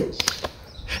 Where are they?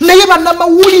 Naye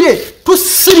bannamawulire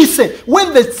tusirise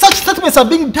when the such statements are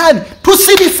being done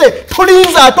tusirise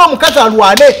tulinza ate omukazi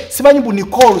alwane simanyi bu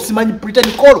Nicole simanyi Britain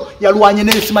Nicole yalwanye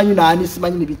ne simanyi nani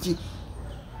simanyi nibiki.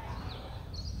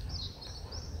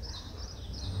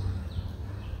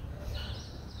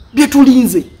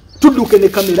 Byetulinze tudduke ne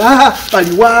kamera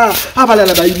baliwa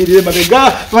abalala bayimirire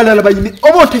mabega abalala bayimi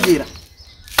oba otegeera.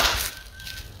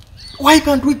 Why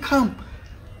can't we come?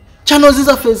 Channels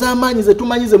zaffe ez'amaanyi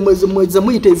zetumanyize mwezi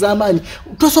muyite ez'amaanyi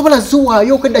tosobola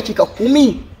ziwaayo ok'eddakiika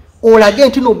 10 olage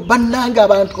nti no bannanga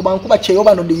abantu Bankuba Kyeyo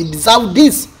bano they deserve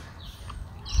this.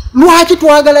 Lwaki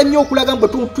twagala nnyo okulaga mbo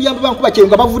tuyamba Bankuba Kyeyo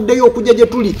nga bavuddeyo okujja gye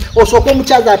tuli osooka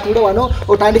omukyaza atule wano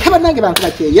otandike bannange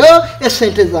Bankuba Kyeyo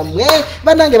esente zammwe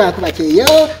bannange Bankuba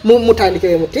Kyeyo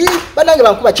mutandike muti bannange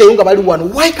Bankuba Kyeyo nga bali wano.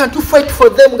 Why can't you fight for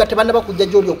them nga tebannaba kujja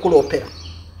gy'oli okuloopera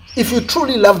if you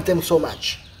truly love them so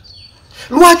much?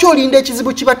 Lwaki olinda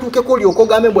ekizibu kibatuukeko olyoka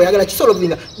ogambe mbu oyagala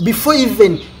kisolovinga before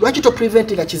even lwaki to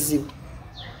preventinga kizibu?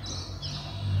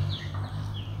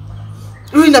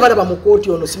 Luina balaba mu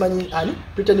kooti ono simanyi ani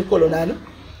Brittany Colonani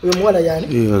oyo muwala yani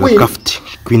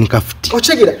Queen Kafti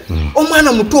ochegera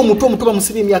omwana muto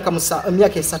bamusibye emyaka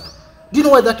 3. Do you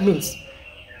know what that means?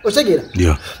 Ochegera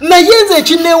nayenze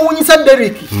ekinewunyisa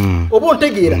Derek oba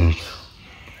ontegeera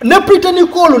ne Brittany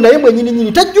Colo naye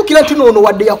mwenyini tajjukira nti ono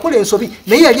wadde yakola ensobi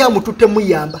naye yali amututte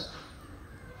muyamba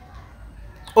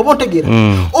oba ontegeera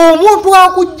omuntu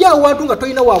akujja awantu nga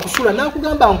tolina wakusula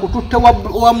nakugamba nkututte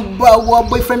wa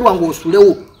boyfriend wange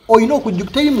osulewo oyina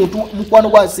okujjuka teri muntu mukwano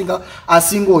gwa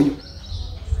asinga oyo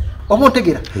oba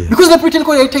ontegeera because the Brittany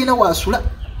Colo yali talina wasula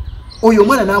oyo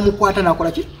omwana namukwata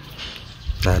nakola ki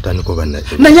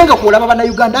naye nga kuolaba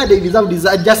bannayuganda they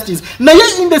deserve justice.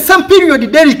 Naye in the same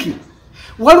period Derek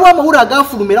waliwo amawulire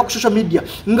agafulumira ku social media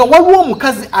nga waliwo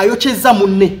omukazi ayokyeza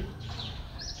munne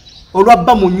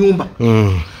olwabba mu nyumba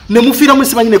ne mufiira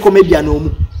musimanyi ne comedian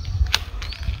omu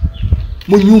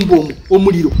mu nyumba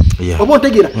omuliro oba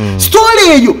ontegeera story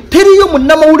eyo teriyo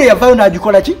munnamawulire yavaayo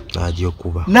n'agikola ki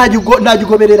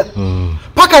n'agigoberera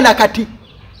paka nakati.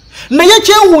 Naye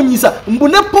kyewuunyisa mbu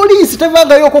ne poliisi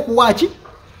tevangayoko kuwaki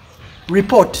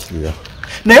report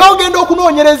naye ogenda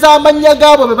okunoonyereza amannya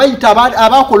gaabo be bayita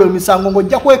abakola emisango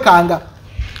ng'ojja kwekanga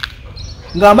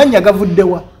ng'amannya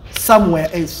gavuddewa somewhere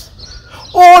else.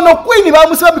 Ono Queen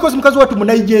bamusiba because mukazi watu mu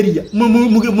Nigeria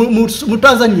mu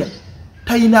Tanzania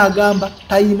tayina agamba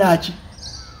tayina ki.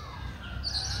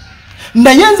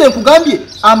 Naye nze nkugambye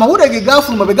amawulire ge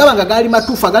gafuluma be gabanga gali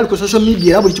matuufu agali ku social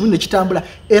media era buli kimu ne kitambula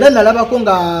era nalabako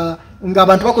nga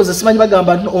abantu bakoze simanyi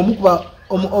bagamba omukuba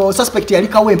suspect yali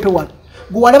kawempe wano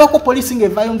gwe walabako poliisi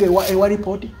ng'evaayo ng'ewa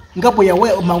report nga bwe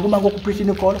yawe mangu ku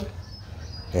Brittany Colo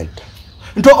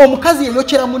nto omukazi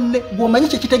yeyokyera munne gwomanyi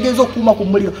kyekitegeeza okuuma ku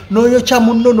muliro n'oyokya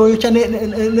munno n'oyokya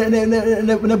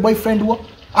ne boyfriend wo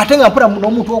ate nga mpula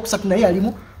n'omuntu wokusatu naye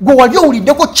alimu gwe wali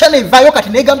owuliddeko kyana evaayo kati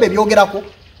negamba ebyogerako.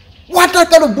 What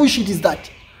kind of bullshit is that?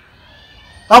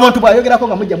 Abantu bayogerako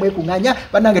nga mujja mwekunganya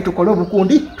bannange tukole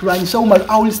obukundi tulwanyisa Umar.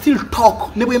 I will still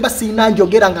talk ne bwemba sina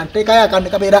njogera nga nteekayo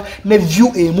akantu kabeera ne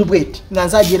view emu bweti nga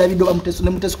nzaagira biddo bamuteso ne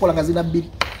muteso kola nga zina bbiri.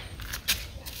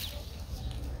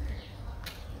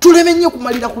 Tuleme nnyo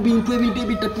kumalira ku bintu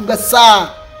ebitatugasa.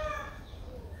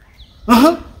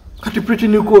 Kati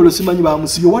Brittany Colo simanyi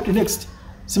bamusiyo what next?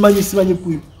 Simanyi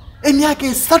kuyo emyaka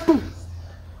 3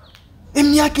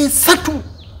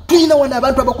 tulina wana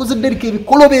abantu abakoze Derek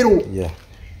ebikolobero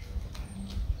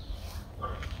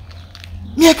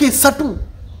myaka 3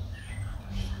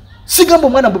 sigamba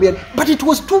omwana mbubyali but it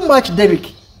was too much Derek,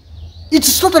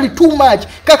 it's totally too much.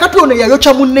 Kakati ono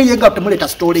yayokya munne ye nga temuleta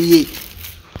story ye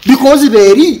because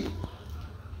beri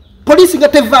police nga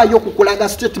tevaayo okukulaga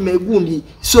statement gundi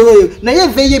so naye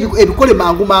veye ebikole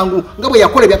mangu nga bwe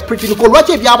yakola bya Brittany Colo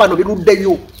lwaki ebyabano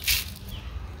biruddeyo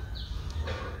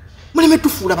muleme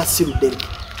tufuula basiru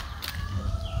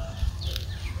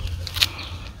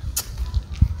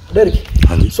Derek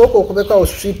soko okubeka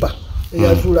oswipa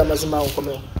eyazula amazima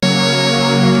okomewo.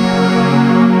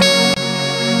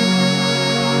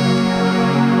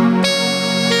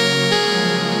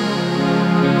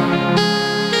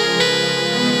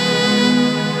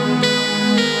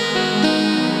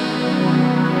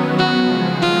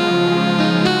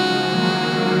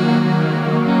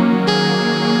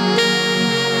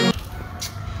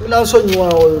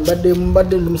 Nansonyiwa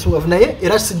mbadde musungavu naye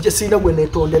era sijja gwe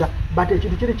netondera but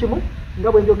ekintu kiri kimu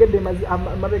nga bwe njogedde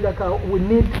mabega ka we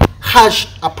need harsh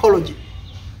apology.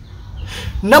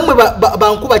 Namwe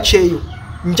Bankuba Kyeyo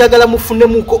njagala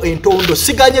mufunemuko entondo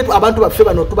siganye abantu baffe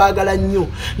bano tubaagala nnyo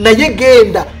naye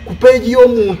genda ku page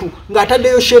y'omuntu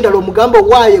ng'ataddeyo shendalo omugambo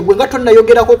waaye gwe nga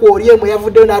tonnayogerako ku Oryem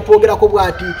yavuddeyo n'atwogerako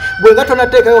bw'ati gwe nga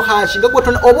tonnateekayo hash nga gwe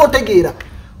oba otegeera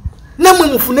namwe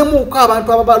mufunemuko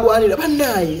abantu ababalwanira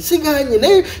bannaye siganye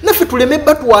naye naffe tuleme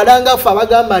batwalanga ffe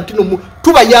abagamba nti no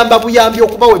tubayamba buyambi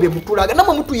okubawe bye mutulaga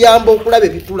namwe mutuyamba okulaba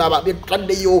ebitulaba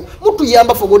byetutaddeyo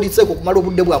mutuyamba ffe godiseko okumala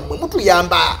obudde bwammwe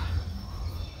mutuyamba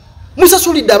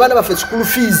musasulidde abaana baffe school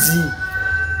fees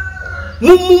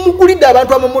mugulidde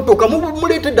abantu amamotoka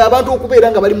muleetedde abantu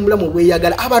okubeera nga bali mu bulamu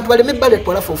obweyagala abantu baleme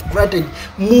baletwala for granted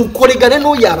mukolegane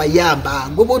n'oyo abayamba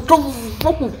gwe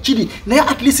tokukiri naye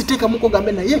at least teeka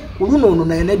mukogambe naye oluno ono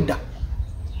naye nedda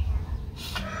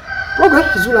program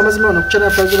zula amazima ono ku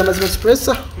channel ya Zula Mazima Express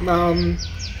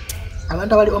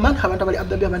abantu abali Oman, abantu abali Abu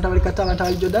Dhabi, abantu abali Qatar, abantu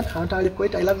abali Jordan, abantu abali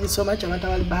Kuwait, I love you so much. Abantu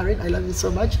abali Bahrain, I love you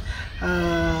so much.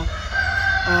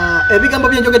 Ebigambo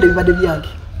byenjogedde bibadde byange.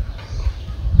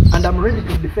 And I'm ready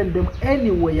to defend them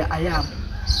anywhere I am.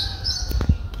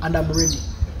 And I'm ready.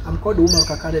 I'm called Umar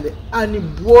Kakande, the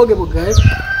unbloggable guy.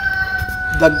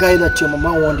 The guy that your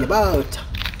mama warned about.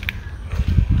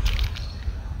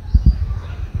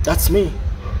 That's me.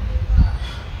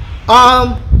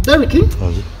 Derek.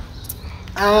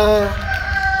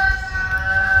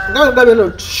 Ngabe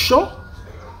no show.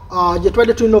 Je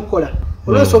twade tu no kola.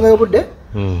 Olwensonga y'obudde.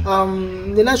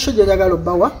 Nina show je njagala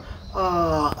obbawa.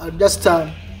 Just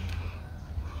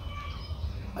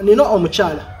nino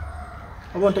omukyala.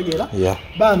 Obontegeera?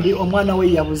 Bambi omwana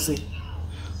we yabuze.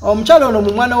 Omukyala ono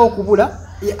mu mwana we okubula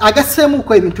agasseemu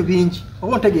ko ebintu bingi.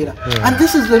 Obontegeera? And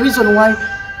this is the reason why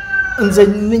nze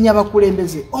nenya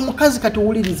bakulembeze. Omukazi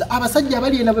katuwuliriza abasajja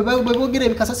abali ena bebogera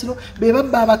ebikasasiro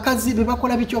bebabba abakazi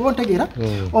bebakola bityo. Obontegeera?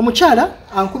 Omukyala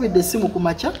ankubidde essimu ku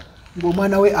makya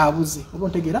ng'omwana we abuze.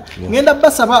 Obontegeera? Ngenda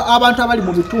basaba abantu abali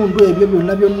mu bitundu ebyo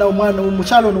byonna omwana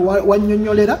omukyala ono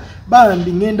wannyonnyolera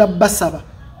bambi ngenda basaba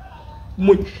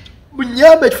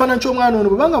munyambe ekifaananyi ky'omwana ono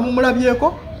bwebanga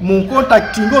mumulabyeko mu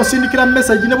contact ng'osindikira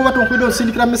message ne bw'oba tonkubidde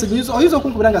osindikira message oyinza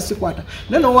okunkubira nga sikwata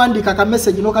naye n'owandiika ka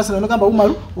message n'okasana n'ogamba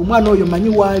Umaru omwana oyo manyi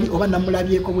waali oba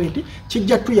namulabyeko bwe nti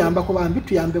kijja tuyambako bambi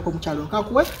tuyambeko omukyalo ono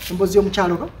kankuwe emboozi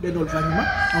y'omukyalo ono then oluvannyuma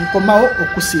nkomawo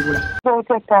okusiibula.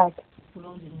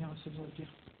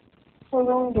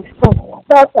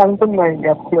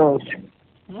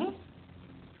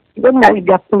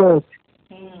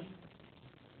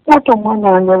 Tato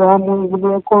mwana wange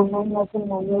bamwingireko n'omwana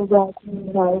kumanyiriza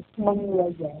nkuminayo kumanyira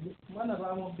gyali. Mwana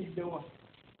bamubidde wa?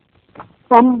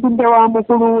 Bamubidde wa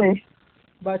mukulu we.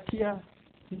 Batya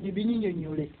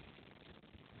ebinyinyonnyole.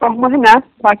 Omwana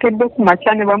bakedde ku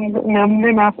makya ne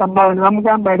bamumema akambawo ne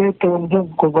bamugamba leeta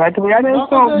omuggo bw'ati bwe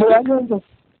yaleese omuggo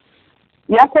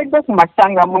yakedde ku makya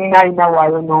nga munnayina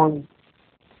waayonoonye.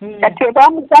 Kati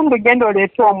bamugamba genda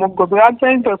oleete omuggo bwe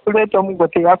yagenze okuleeta omuggo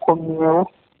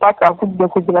teyakomyewo. Paka akudde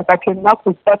kugira kati ennaku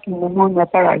 3 munoonya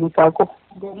talabikako.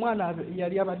 Ng'omwana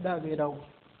yali abadde abeerawo?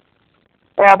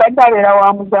 Abadde abeera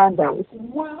wa muganda we.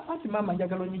 Wa ati maama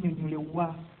njagala onnyinyonnyole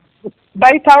wa?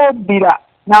 Bayitawo bbira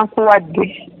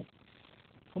nankuwadde.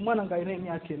 Omwana ng'alina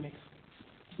emyaka emeka?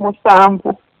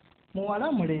 7.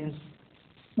 Muwala mulenzi?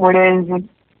 Mulenzi.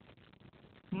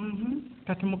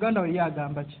 Kati muganda we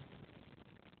yagamba ki?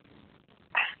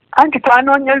 Anti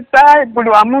twanoonyeza buli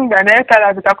wamu nga naye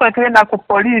talabikako ne tugenda ku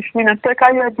poliisi ne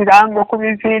tuteekayo ebirango ku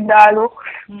bizindaalo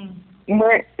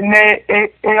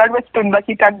waliwo ekitundu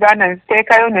bakiyita Ghana ne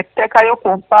tuteekayo ku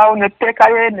mpaawo ne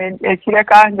tuteekayo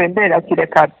ekireka nze mbeera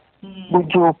kireka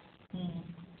bujuufu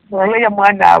naye ye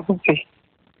mwana abuze.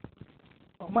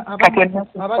 Abadde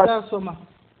asoma?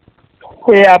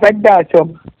 Abadde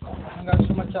asoma.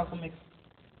 Ng'asoma kyakumeka?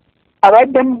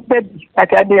 Abadde mu bebi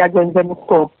kati adde yagenze mu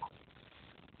kkoopu.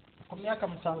 Myaka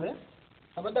 7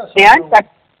 abadde asoma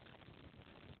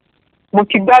mu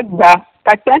kigagga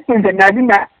kati anti nze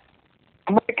nalina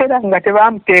amulekera nga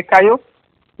tebamuteekayo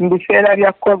mu biseera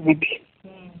bya COVID.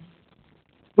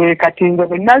 Kati nze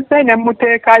bwe nazze ne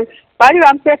muteekayo baali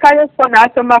bamuteekayo so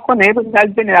n'asomako naye bwe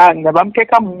nazze nga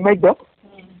bamuteeka mu mmejo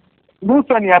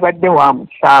Luusoni yabadde wa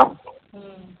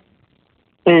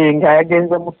 7 nga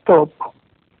yagenze mu stoopu.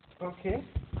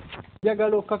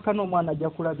 Njagala okkakkana omwana ajja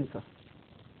kulabika.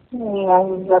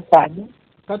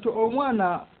 Kati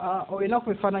omwana olina ku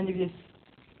bifaananyi bye?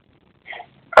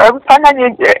 Ebifaananyi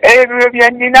ebyo bye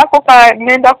nninako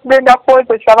ngenda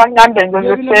kwozesa baŋŋambe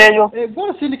nzozeseeyo.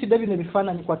 Gw'osindikidde bino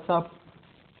ebifaananyi ku WhatsApp?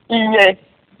 Iye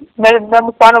ne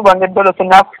mukwano gwange Doloso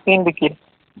n'akusindikira.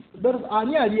 Doloso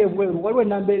ani ali ebweru? Waliwo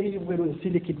ennamba eri ebweru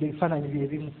esindikidde ebifaananyi bye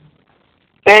bimu?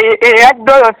 Eya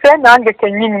Doloso nange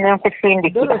kennyini ne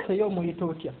nkusindikira. Doloso yo omuyita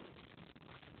otya?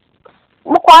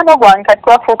 Mukwano gwange kati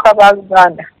twafuuka ba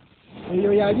Uganda.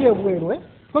 Eyo yali ebweru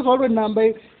kozi waliwo ennamba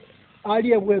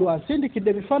ali ebweru asindikidde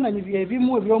ebifaananyi bye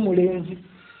bimu eby'omulenzi.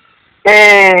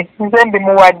 Nze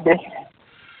mbimuwadde.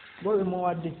 Bo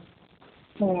bimuwadde?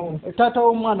 Taata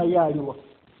w'omwana ye aliwa?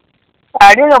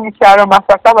 Aliyo mu kyalo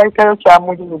Masaka bayitayo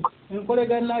Kyamuligo.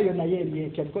 Enkoleganayo naye eri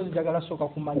etya because njagala sooka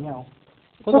kumanyawo.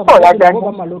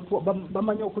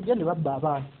 Bamanyi okujja ne babba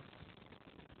abaana.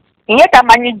 Ye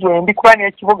tamanyi gyendi kuba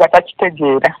n'ekibuga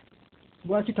takitegeera.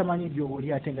 Lwaki tamanyi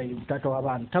gy'oli ate nga ye taata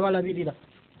w'abaana tabalabirira?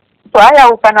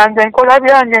 Twayawukana nze nkola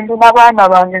byange ndina baana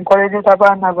bange nkolereza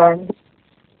baana bange.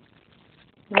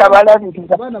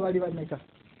 Tabalabirira. Abaana bali bameka?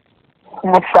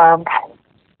 7.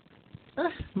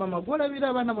 Mama gwolabira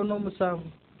abaana bonna 7?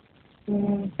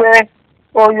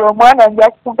 Oyo omwana nja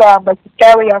kugamba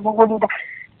kitaawe yamugulira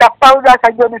akapawuza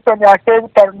akajonisoni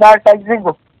ak'ebitalo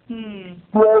n'akazigo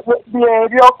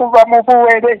byebyokuva mu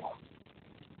buwere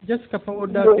Jessica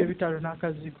Powder ak'ebitalo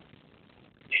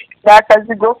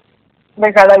n'akazigo ne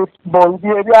Life Boy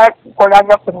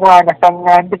byebyakolanga ku mwana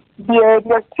kaŋŋambe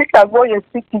byebyo kikagoye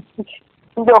sikiki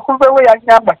nze okuva we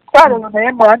yangamba twala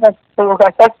naye mwana Kyeyo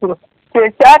kasasiro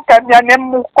kyekyatamya ne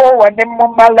mukoowa ne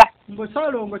mumala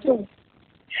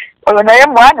oyo naye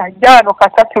mwana ajja wano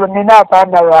kasasiro nina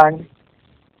abaana bange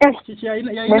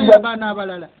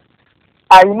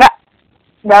ayina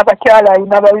n'abakyala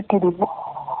ayina bayitirivu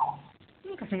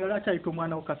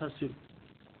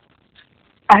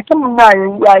ate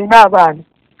munaayo ayina abaana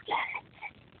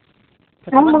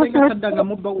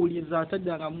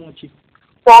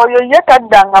oyo ye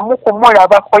taddangamu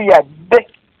kumulabako yadde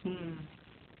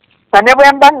na ne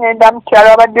bwe mba ŋŋenda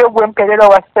mukyala abaddeyo gwemperera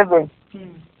wa 7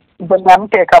 nze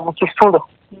namuteeka mu kisulo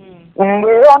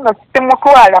ng'era ono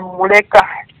simutwala muleka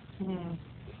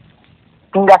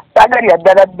nga sagalya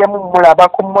ddala ddemu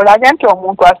mulabako mulage nti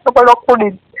omuntu asobola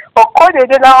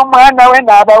okukolerera omwana we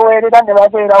n'abaweerera ne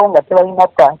babeerawo nga tebalina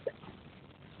taata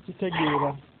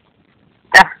kitegeera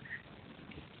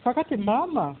kakati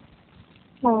maama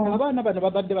abaana bano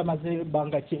babadde bamaze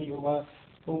ebbanga Kyeyo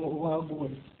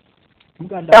waguli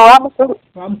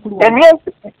emyezi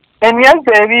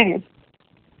 2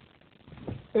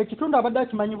 ekitundu abadde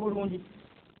akimanyi bulungi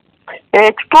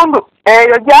ekitundu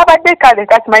eyo gy'abadde kale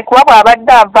kasimanyi kuba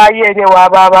bw'abadde avaayo eri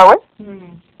ewabaabawe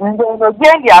nze eno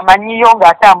gyendi amanyiyo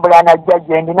ng'atambula najja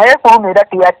gyendi naye kuluma era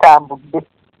teyatambudde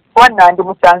wanna ndi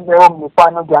musanzeewo mu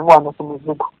mikwano gyange wano ku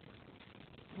mizigo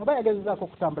oba yagezezaako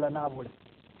okutambula n'abula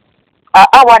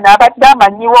wano abadde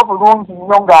amanyiwo bulungi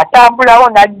nnyo ng'atambulawo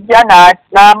najja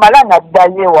n'amala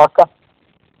n'addayo ewaka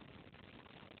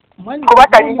kuba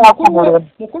talina kumulema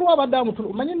mukulu wabadde amutulu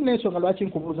omanyi nina ensonga lwaki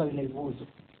nkubuuza bino ebibuuzo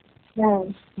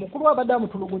mukulu wabadde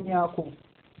amutulugunyaako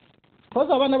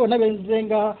koza abaana bonna benze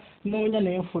nga noonya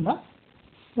nenfuna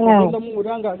ogenda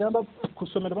muwulira ng'agamba ku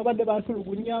ssomero babadde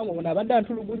bantulugunya ono abadde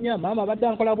antulugunya maama abadde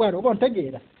ankola bwalo oba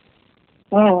ontegeera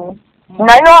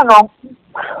naye ono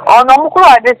omukulu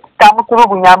wadde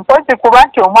tamutulugunya mpozi kuba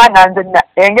nti omwana nze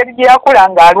engeri gye yakula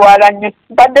ng'alwala nnyo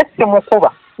badde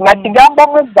simukuba nga kigambo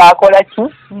omuggo akola ki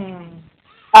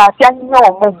atya nnyo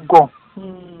omuggo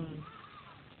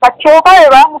kati oba we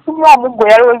bamutumye omuggo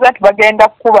yalowooza nti bagenda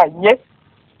kukuba ye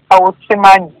awo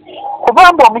simanyi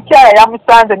kubanga omukyala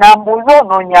yamusanze n'ambuuza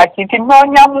onoonya ki nti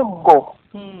noonya muggo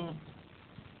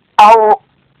awo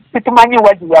situmanyi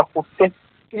wagi yakutte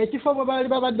ekifo bwe baali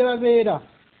babadde babeera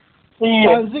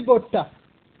anzigotta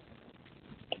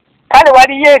kale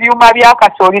waliyo ebyuma bya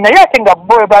kasooli naye ate nga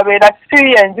bo we babeera si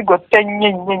enzigotta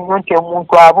ennyo nti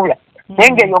omuntu abula naye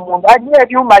ng'eyo omuntu alina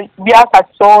ebyuma bya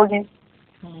kasooli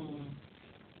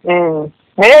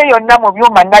naye yonna mu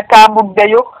byuma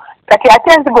natambuddeyo kati ate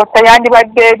enzigotta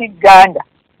yandibadde eri Uganda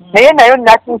naye nayo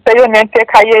natuuseyo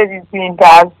n'enteekayo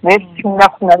ebizindaalo naye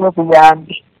sinnafunayo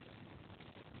buyambi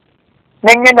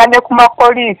nengenda ne ku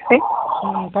mapoliisi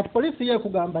kati poliisi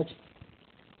yeekugamba ki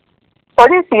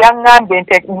poliisi yaŋŋambye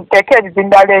nteeke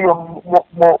ebizindaalo ebyo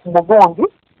mu gundi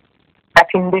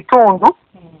kati mu bitundu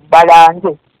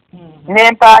balange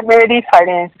n'empaana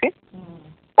erifalensi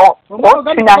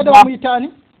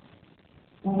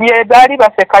bye baali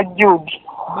baseka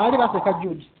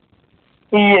Jude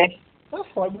iye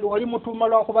wali mutuuma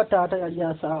lwakuba taata yali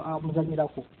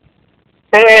amuzanyirako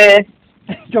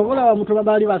kyobulaba mutuuma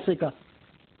baali baseka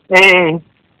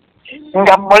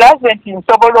nga mulaze nti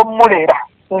nsobola omulera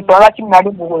nsobola kinali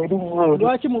muweeri nyeeri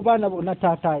lwaki mu baana bonna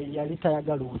taata yali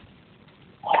tayagala oli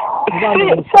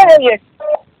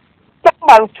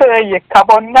lusoyo yekka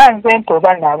bonna nze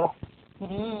ntoba nabo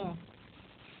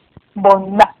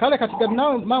bonna kale kati gadi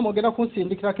nawe maama ogenda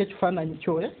kunsindikirako ekifaananyi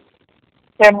kyo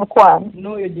emukwano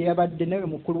n'oyo gye yabadde nawe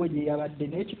mukulu we gye yabadde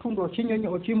n'ekitundu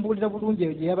okimbuulira bulungi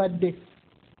eyo gye yabadde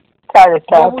kale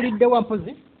yabuliddewa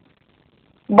mpozi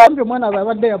bambi omwana aba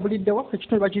abadde yabuliddewa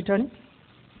ekitundu bakiyitani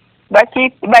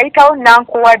bayitawo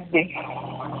nankuwadde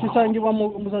kisangibwa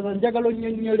muzaza njagala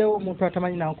onnyonnyolewo omuntu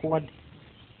atamanyi nankuwadde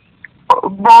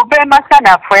bw'ova e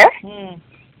Masanafu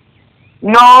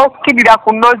n'okkirira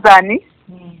ku Nozani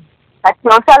kati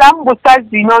osalamu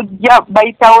busazi n'ojja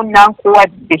bayitawo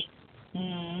nankuwadde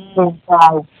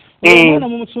omwana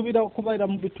mumusuubira okubeera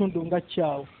mu bitundu nga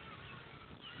kyawo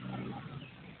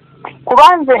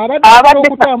kubanze abadde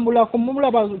okutambula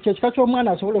kumulaba kyekika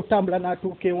ky'omwana asobola okutambula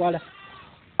n'atuuka ewala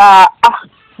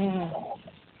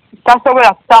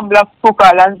tasobola kutambula kutuuka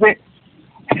wala nze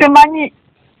simanyi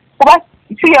kuba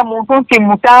si ye muntu nti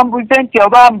mutambuze nti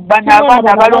oba bana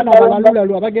abaana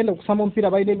balula abagenda okusama omupiira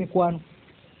balina emikwano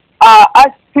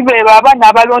asibe baba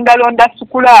n'abalondalonda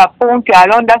sukulapu nti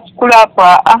alonda sukulapu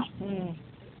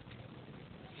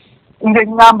nze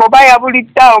ŋŋamba oba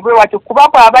yabulidde awo bwe watyo kuba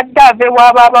bw'abadde ava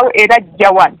ewaabaabawo era ajja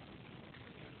wano.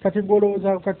 Kati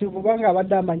golowooza kati kubanga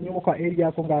abadde amanyimuka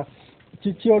eryako nga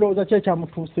kiki olowooza ki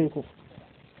ekyamutuuseeko?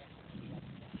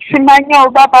 Simanyi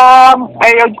oba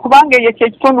kubanga eyo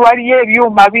kyekitundu waliyo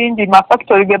ebyuma bingi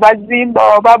mafactory ge bazimba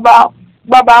oba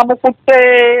bamukutte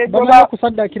bamanyi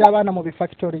okusaddaakira abaana mu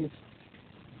bifactories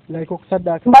like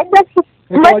okusaddaaka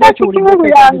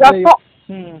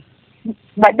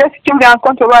badde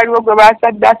sikiwulirangako nti oba waliwo gwe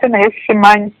basaddaase naye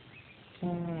simanyi.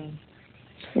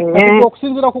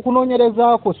 Okusinziira ku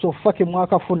kunoonyerezaako sofa ke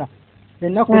mwakafuna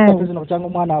ennaku esatu zino kukyanga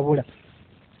omwana abula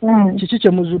kiki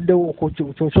kye muzuddewo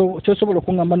kyosobola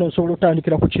okuŋŋamba n'osobola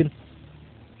otandikira ku kino?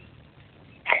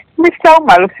 Mr.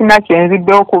 Umar sina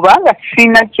kyenziddewo kubanga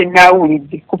sina kye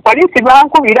naawulidde. Ku poliisi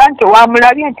bankubira nti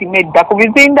wamulabye nti nedda, ku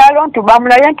bizindaalo nti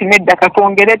bamulabye nti nedda,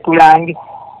 katwongere tulange.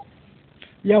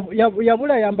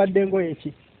 Yabula yambadde ngoye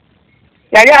ki?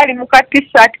 Yali ali mu ka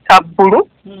t-shirt ka bbulu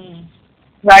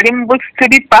ng'ali mu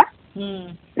busiripa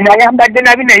nayambadde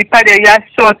na bino ebipale ebya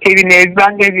sooti bino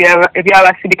ebibanga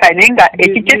eby'abasirikale naye nga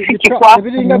ekikye si kikwafu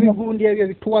ebiringa bivundi ebyo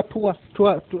bituwatuwa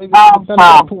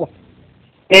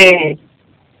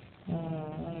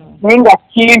naye nga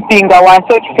kimpi nga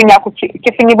wansi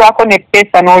kifinyibwako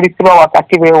n'eppeesa n'olisiba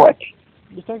wakati bwe wati.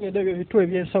 Bitegedde ebyo bitu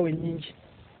eby'ensawo ennyingi.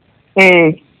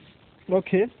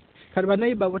 Okay. Kati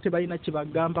banayiba bo tebalina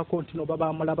kibagambako nti no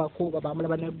babamulabako oba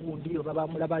bamulaba n'eggundi oba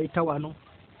bamulaba ayita wano?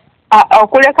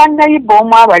 Okuleka nayiba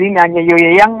omu abalinaanye eyo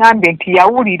ye yaŋŋambye nti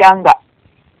yawulira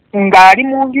ng'ali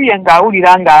mu nju ye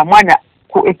ng'awulira nga mwana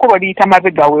ekkubo liyita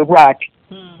mabega we bw'ati.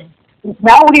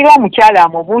 N'awulira omukyala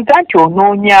amubuuza nti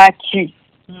onoonya ki?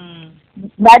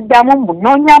 N'addamu mbu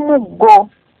nnoonya muggo.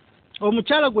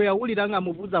 Omukyala gwe yawulira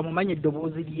ng'amubuuza amumanyi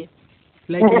eddoboozi lye?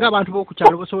 Like ng'abantu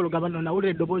b'okukyalo basobola ogamba no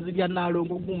nawulira eddoboozi lya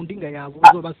Naalongo gundi nga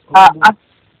yabuuza oba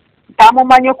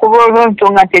tamumanyi okuba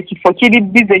olw'ensonga nti ekifo kiri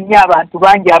bbize nnyo abantu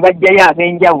bangi abajjayo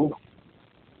ab'enjawulo.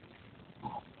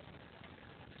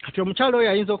 Kati omukyala oyo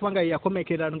ayinza okuba nga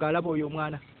yakomekerera ng'alaba oyo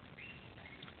omwana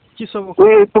kisoboka?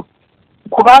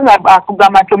 Kubanga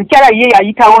akugamba nti omukyala ye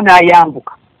yayitawo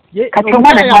n'ayambuka. Kati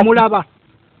omwana yamulaba?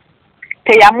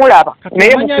 Teyamulaba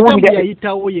naye mukuwulira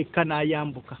yayitawo yekka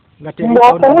n'ayambuka nga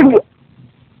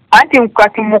anti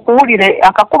kati mukuwulire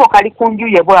akakubo kali ku nju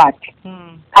ye bw'ati.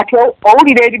 Kati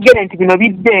owulira ebigere nti bino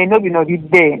bidde eno bino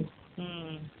bidde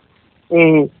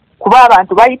eno. Kuba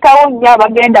abantu bayitawo nnyo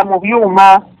abagenda mu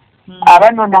byuma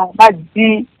abanona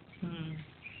amazzi.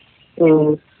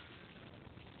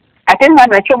 Ate nga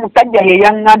nakyo omusajja ye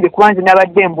yaŋŋambye kuba nze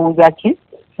nabadde mbuuza ki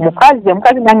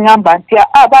omukazi naŋŋamba nti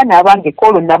abaana abange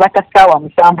kolo nabata ssaawa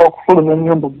 7 okufuluma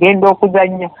ennyumba ogenda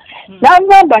okuzannya.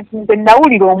 Naŋŋamba nti nze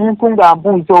nawulira omuntu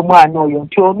ng'ambuuza omwana oyo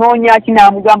nti onoonya ki,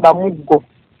 n'amugamba muggo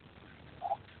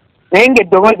naye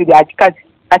ng'eddoboozi lya kikazi.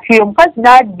 Kati omukazi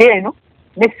n'adda eno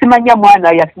ne simanya mwana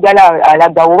yasigala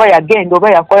alaga oba yagenda oba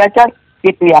yakola kya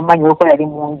ye teyamanya oko yali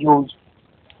mu nju.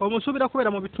 Omusuubira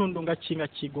kubeera mu bitundu nga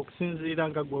kigo okusinziira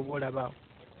nga gwe oba olabaawo?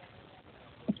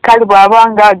 Kale bw'aba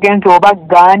ng'agenze oba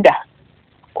Gganda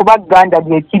kuba Gganda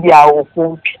bye kiri awo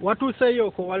okumpi. Watuuseyo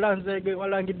okwo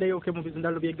walangiddeyo ke mu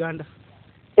bizindaalo by'e Gganda?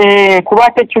 Kuba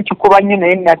ate kyo kikuba nnyo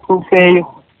naye natuuseeyo.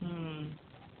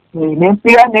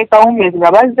 N'empira n'ekawungeezi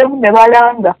nga bazzemu ne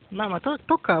balanga. Maama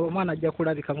tokaaba omwana ajja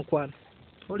kulabika mukwano.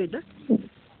 Olidde?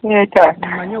 Taata.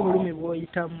 Mmanyi obulumi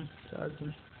bw'oyitamu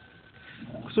saazino.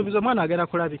 Kusuubiza omwana agenda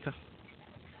kulabika.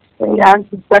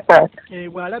 Yanzizza taata.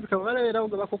 Bw'alabika bwe balabeerawo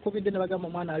gwe bakukubidde ne bagamba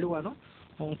omwana ali wano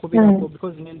onkubirako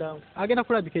because ngenda agenda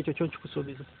kulabika ekyo kyo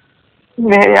nkikusuubiza.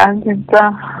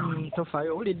 Yanzizza.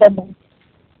 Tofaayo owulidde?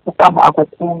 Mukama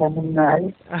akukuume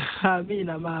munnaaye.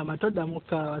 Amiina maama toddamu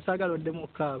kkaaba saagala oddemu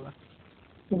kkaaba.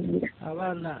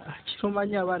 Abaana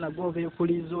kitumanyi abaana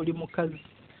gw'obeekuliza oli mukazi.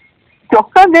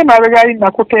 Kyokka ngenda abegali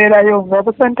nakuteerayo nga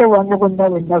obusente bwange bwonna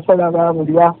bwe nasola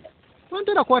baabulya.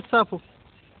 Ontera ku WhatsApp?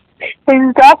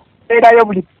 Nza kuteerayo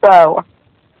buli ssaawa.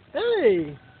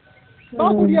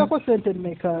 Bakulyako sente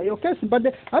mmeka? Yo keesi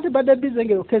badde bize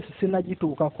nga yo keesi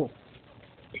sinagituukako.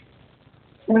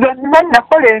 Zonna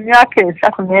nakola emyaka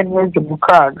 3 n'emyezi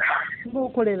 6.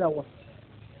 Ng'okolera wa?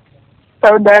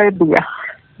 Saudi Arabia.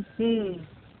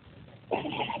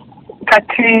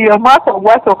 Kati omwaka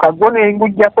ogwasooka gwo ne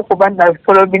ngujjako kuba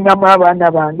nafolodingamu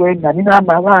abaana bange nga nina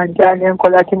amabanja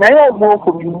n'enkola ki naye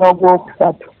ogwokubiri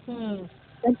n'ogwokusatu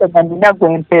ente nga nina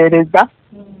gwempeereza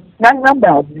naŋŋamba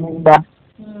azimba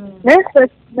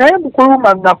naye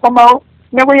mukuluma nakomawo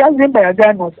ne bwe yazimba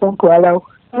yagaana okuntwalawo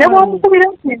ne bwomukubira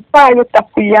nti mpaayo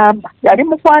takuyamba yali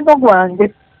mukwano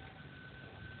gwange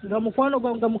nga mukwano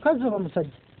nga mukazi oba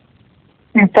musajja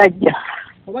musajja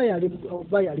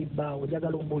oba yali bbaawo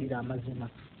njagala ombuulira amazima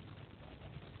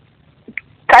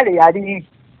kale yali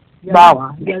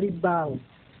bbaawa yali bbaawo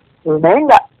naye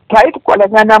nga twali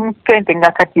tukolagana mu ssente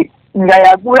nga kati nga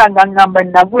yagula nga ŋŋamba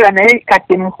nagula naye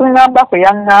kati mukuŋŋamba kwe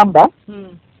yaŋŋamba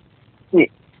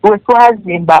we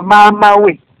twazimba maama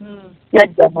we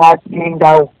yajja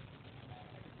n'asindawo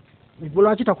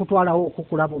lwaki takutwalawo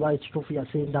okukulaba oba ekituufu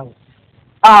yasendawo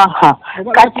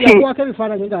kati yakuwako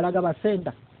ebifaananyi ng'alaga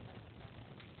basenda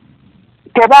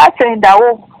tebaasendawo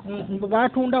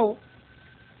baatundawo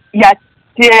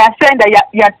yasenda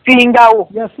yasingawo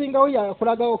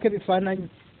yakulagawoko ebifaananyi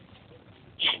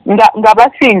nga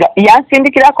basinga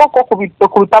yansindikirako ku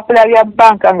bipapula bya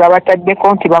banka nga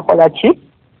bataddeko nti bakola ki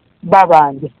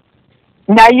babanja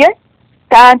naye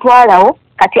tantwalawo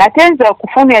kati ate nze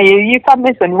okufuna yeyifa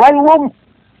mason waliwo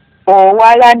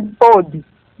owa land board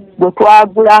gwe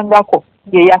twagulangako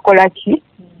yeyakola ki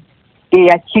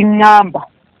yeyakiŋŋamba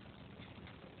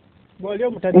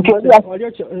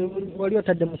wali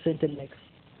otadde mu sente mmeka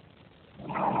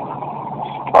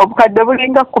obukadde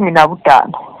bulinga 15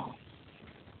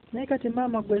 naye kati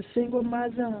maama gwe singa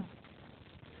omaaza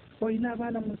olina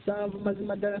abaana 7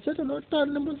 mazima ddala sente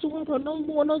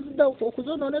n'otannemuziwaba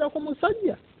okuzononera ku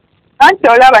musajja anti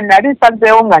olaba nali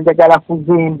nsazeewo nga njagala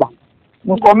kuzimba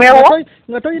nkomewo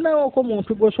nga tolinawooko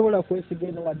muntu gwosobola kwesiga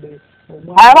eno wadde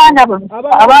abaana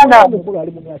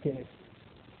ali mu myaka eno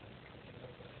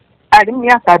ali mu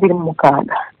myaka 26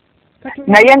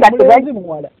 naye nga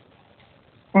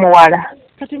muwala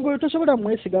kati ng'oyo tosobola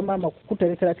mwesiga maama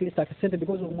kuterekera kristo akasente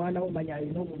because omwana wo manya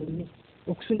alina obulumi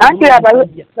anti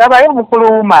abayo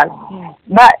mukulu Umar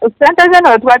sente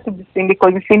zeno tuba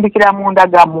tuzisindikira munda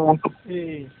ga muntu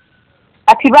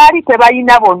kati baali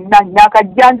tebalina bonna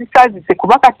nakajjanzisazise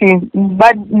kuba kati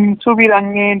nsuubira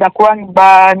ngenda kuba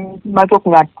bamaze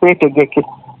okuga twetegeke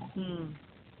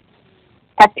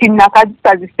kati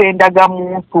nakazisazisa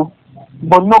endagamuntu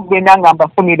bonna okugenda nga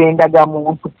mbafunira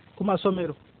endagamuntu ku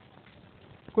masomero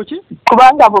kuki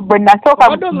kubanga bwe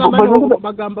nasooka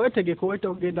bagamba wetegeke wete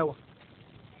ogenda wa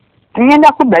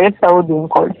ngenda kuddayo Saudi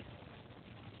nkole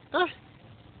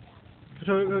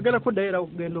ogenda kuddayo era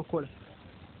ogenda okukola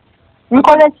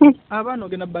nkole ki abaana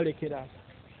ogenda balekera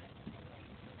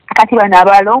kati bano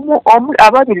abala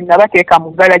ababiri nabateeka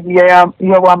mu galagi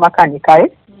y'obwamakanika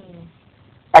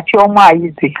kati omu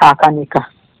ayize akanika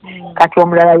kati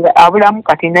omulala abulamu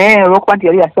kati naye olwokuba nti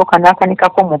yali yasooka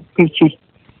n'akanikako mu piki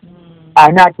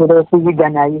anaatera okuyiga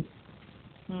naye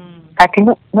kati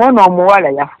noono omuwala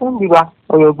yafumbirwa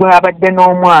oyo gwe abadde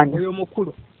n'omwana oyo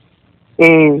mukulu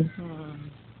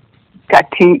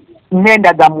kati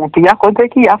n'endagamuntu yakoze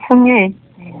ki yafunye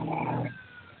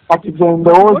kati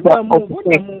gendowooza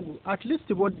at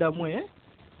least boddamu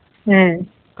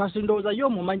kasi ndowooza yo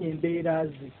omumanya embeera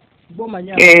ze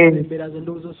bomanya embeera ze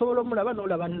ndowooza osobola omulaba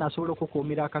n'olaba nnasobola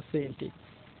okukuumira akasente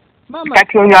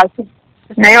kati oyo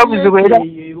naye obuzibu era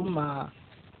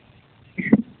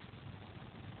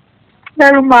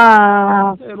eruma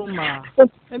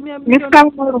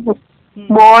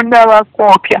bonda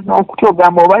bakookya n'okuti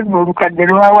ogamba oba lino olukadde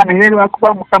lwawa naye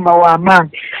lwakuba mukama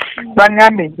w'amaanyi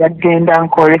baŋŋambe njagenda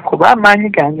nkole kuba amaanyi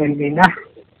gange nina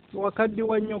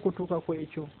wakaddiwa nnyo okutuuka ku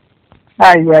ekyo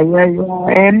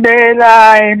embeera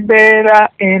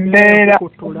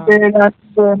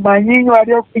omanyi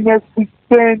wali ofunye ku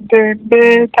ssente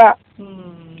embeera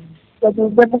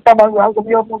yagize mukama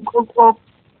gwagumya omugogo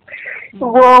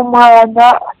gw'omwana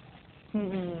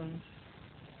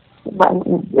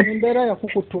embeera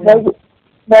yakukutula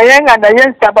naye nga naye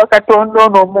nsaba Katonda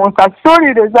ono omuntu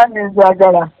asuuliriza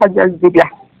n'enzaagala ajja zirya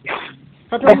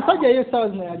kati omusajja ye essaawa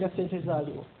zino yalya ssente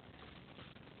zaaliwo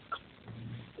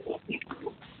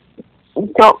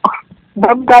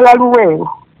bamugala luweero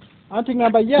anti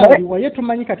ngamba ye aliwa ye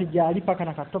tumanyi kati gyali paka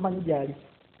na kati tomanyi gyali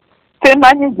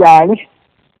temanyi gyali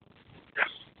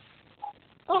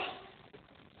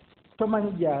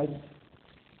tomanyi gyali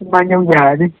tumanyi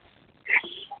gyali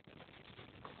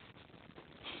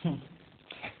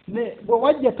ne bwe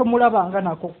wajja tomulabanga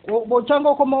nako bw'okyanga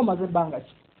okoma omaze ebbanga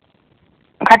ki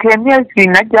kati emyezi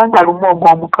najjanga lumu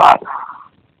ogw'omukaaga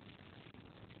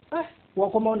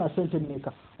wakomawo na ssente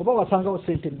mmeka oba wasangawo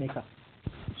ssente mmeka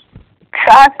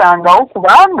saasangawo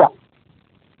kubanga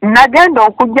nagenda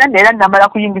okujja neera namala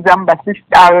kuyingizamu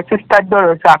sister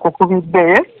dollars akukubidde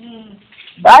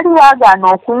baali baagaana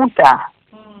okunta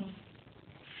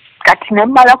kati ne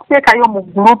mmala kuteekayo mu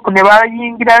gurupu ne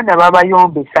bayingirayo ne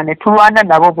babayombesa ne tulwana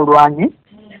nabo bulwanyi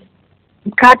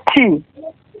kati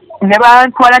ne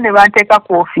bantwala ne banteeka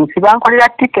ku ofiisi bankolera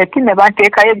tiketi ne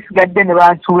banteekayo ebisigadde ne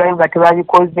bansuulayo nga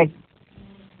tebabikoze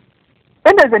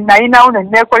Sente ze nalinawo ne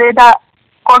neekolera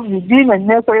covid ne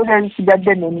neekolera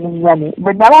ebisigadde ne nnyane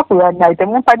bwe naba kuyannaye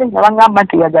temumpadde nga bangamba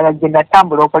nti yagala genda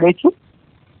tambula okole ki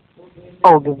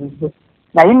ogezize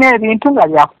nalina ebintu nga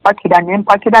byakupakira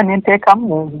nempakira nenteekamu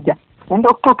nenzija nenda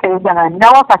okutuuka ebyo nga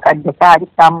ninawo akakadde kaali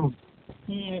kamu.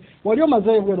 Wali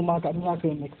omaze ebweru myaka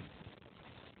emeka?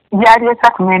 Byali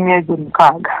 3 n'emyezi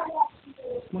 6.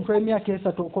 Muntu w'emyaka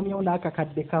 3 okomyewo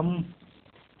n'akakadde kamu.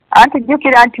 Anti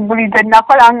jjukira nti buli nze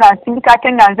nakola nga nsindika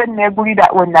ate nga nze neegulira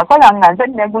we nakola nga nze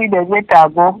neegulira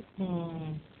ebyetaago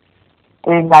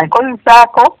nga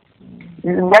nkozesaako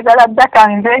njagala ddaka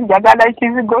nze njagala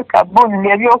ekizigo sabbuuni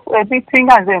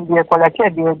ebisinga nze mbyekola ki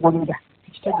ebyegulira.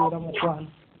 Kitegeera mukwano.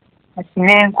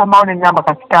 Nenkomawo neŋŋamba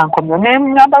kasita nkomyo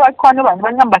neŋŋamba bakwano bange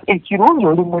baŋŋamba ekirungi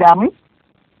oli mulamu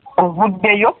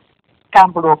ovuddeyo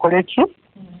tambula okole ki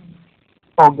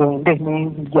ogende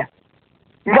nenzija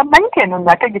nga mmanyi nti eno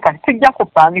nategeka sijja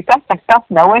kupangisa kasita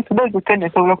nawe nsudo zite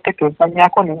nesobola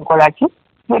okutekeezanyaako nenkola ki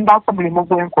nembaako mulimu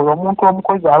gwenkola omuntu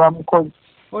omukozi aba mukozi.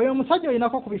 Oyo omusajja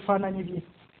olinako ku bifaananyi bye?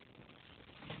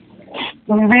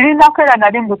 Birinako era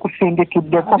nali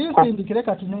mbukusindikiddeko. Bisindikire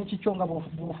kati n'ekikyo nga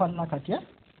bufaanana kati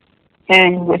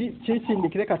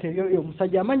kisindikire kati ebyo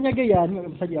omusajja amannya ge yaani oyo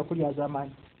omusajja yakulyaza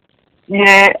amaanyi?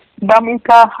 Ye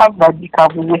bamuyita Harvard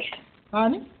Kabuye.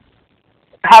 Ani?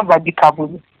 Harvard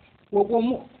Kabuye.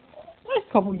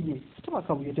 Kabuye teba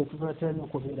Kabuye tetubatera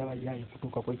okubeera bayaye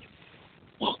kutuuka kwekyo.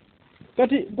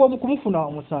 Kati kumufuna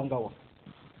wamusangawa?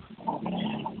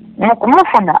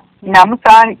 Mukumufuna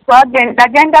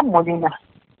nagenda mulina.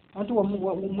 Anti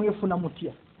wamwefuna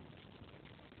mutya?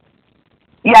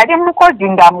 Yali mukozi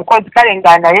nga mukozi kale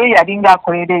nga naye yali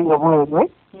ng'akolera eyo bweru.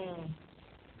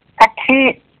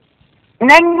 Kati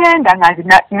nengenda nga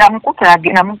namukutira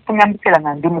namufunya mukiseera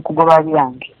nga ndi mu kugoba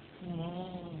byange.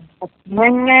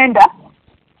 Nengenda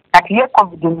kati ye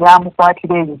covid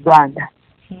yamukwatira e Uganda.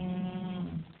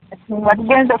 Nga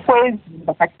tugenze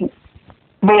kwezimba kati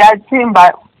bwe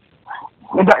yazimba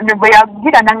bwe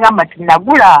yagira nangamba nti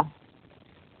nagula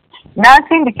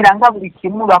nansindikira nga buli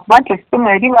kimu lwakuba nti essimu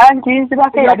eri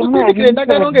banginzirako yalimu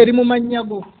endagaano ng'eri mu mannya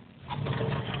go.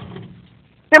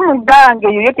 Essimu gange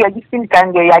eyo teyagisindika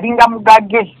ng'eyalinga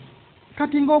mugage.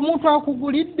 Kati ng'omuntu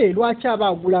akugulidde lwaki aba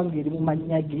agula ng'eri mu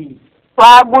mannya ge?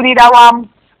 Twagulira wamu.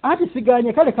 Ati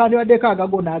siganye kale kandibaddeko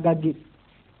agago n'agage.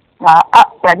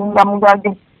 Yalinga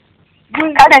mugage.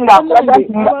 Kale nga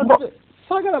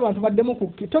saagala abantu baddemu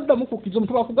toddamu kukkiza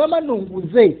omuntu bakugamba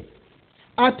nonguze.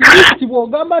 Ati listi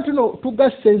bw'ogamba nti no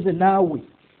tugasse nze naawe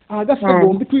agasse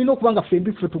bombi tulina okuba nga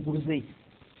fembi ffe tuguze.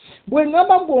 Bwe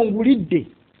ngamba ng'ongulidde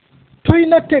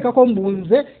tolina tteekako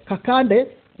mbunze Kakande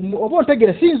oba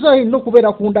ontegere siyinza ino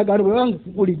okubeera ku ndagaano bwe banga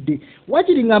kugulidde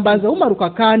wakiri ngamba nze Umar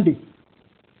Kakande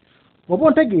oba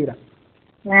ontegeera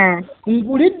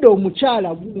ngulidde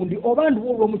omukyala gundi oba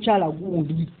ndiwo omukyala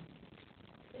gundi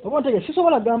oba ontegeera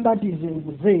sisobola gamba nti nze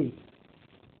nguze.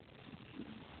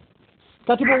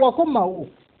 Kati bwe wakomawo?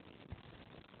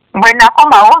 Bwe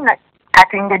nakomawo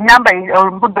kati ng'ennamba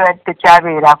olumbudo yali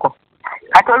tekyabeerako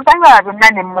kati oluvannyuma byonna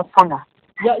ne mufuna.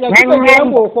 Yakitegeera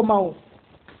bw'okomawo?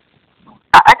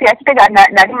 Ati yakitegeera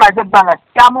nali maze ebbanga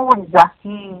kyamuwuliza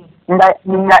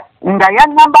nga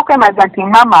yaŋŋambako emaza nti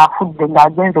maama afudde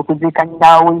ng'agenza okuziika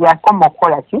nyinaawe yakoma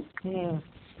okukola ki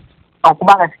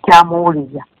okuba nga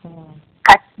sikyamuwuliza.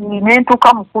 Kati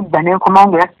nentuuka mu kudda nenkomawo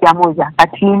nga era sikyamuwuliza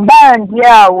kati mba ndi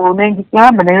awo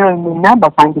nengigamba naye nenamba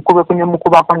kangikubeko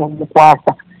nemukubako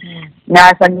nemukwasa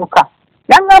n'asanyuka.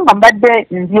 Yaŋŋamba mbadde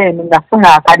ndi eno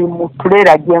nafuna akalimu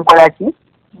tuleera gyenkola ki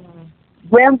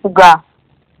gyenvuga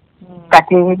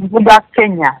kati nvuga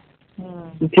Kenya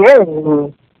nti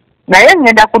naye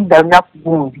ngenda kudda lunaku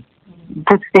gundi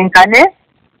tusinkane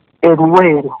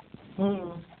eruweero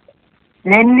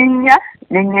nenninya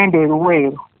nengenda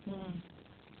eruweero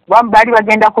kuba baali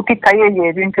bagenda kutikkayo eyo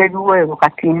ebintu ebiweero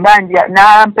kati mbanja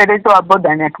nampereza wa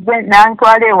boda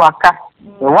nantwala ewaka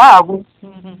ewaabwe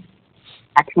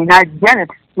kati najja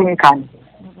netusinkane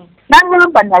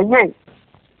naŋŋamba naye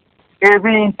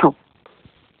ebintu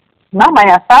maama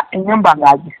yafa ennyumba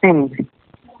ng'agisinze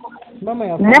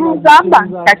nemugamba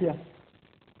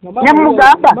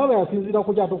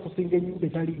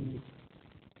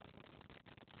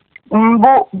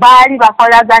mbu baali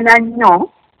bakolagana nnyo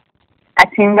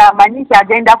kati ng'amanyi nti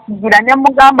agenda kugira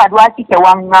nemugamba lwaki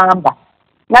tewaŋŋamba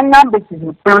naŋŋamba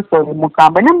ekizipulosoli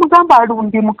mukambwe nemugamba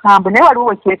alundi mukambwe naye waliwo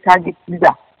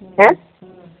wekyetaagisiza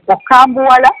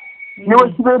okambuwala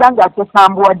newekibeera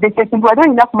ng'atekambuwadde kyekintu wali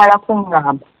olina kumala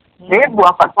kuŋŋamba naye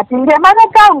bwafa kati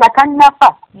ng'emabegaawo nga tannafa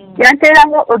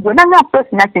yanteeranga ojo naŋŋamba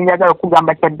sinakye njagala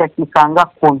okugamba kya ddakiika nga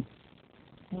 10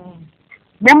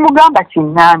 nemugamba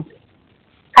kinnambi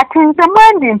kati nze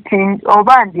mwandi nti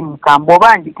oba ndi mukambwe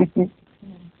oba ndi kiki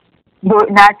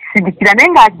nakisindikira naye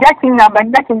ng'ajja kiŋŋamba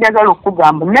nina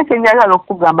kyenjagala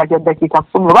okukugamba gya ddakiika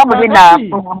 10 oba muli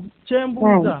naafunamu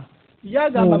kyembuuza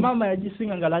yagamba maama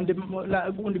yagisinga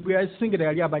nga gundi gwe yasingira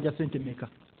yali abanja sente meka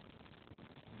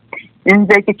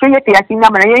nze ekyo ye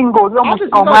teyakiŋŋamba naye ng'oli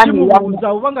omwami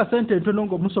obanga sente ntono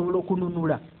ng'omusobola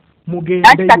okununula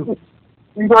mugendeyo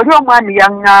nze oli omwami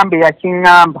yaŋŋamba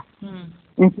yakiŋŋamba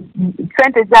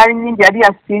sente zaali nnyingi yali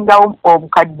yasingawo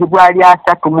obukadde bwali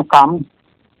 31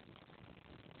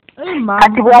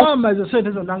 kati maama ezo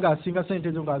sente zonna ng'asinga sente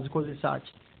ezo ng'azikozesa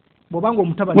ki bw'obanga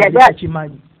omutabani yali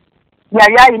takimanyi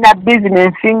yali alina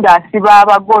bizinensi ng'asiba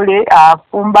abagole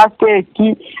afumba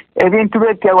keeki ebintu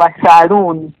by'ebya wa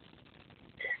saaluuni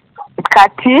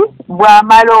kati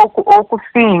bw'amala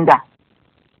okusinga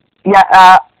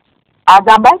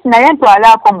agamba nti naye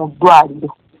ntwalaako mu ddwaliro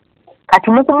kati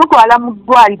mu kumutwala mu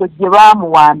ddwaliro gye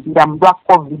baamuwambira mu lwa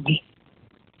covid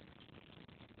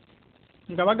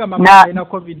nga bagamba alina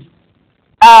covid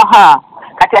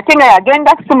kati ate nga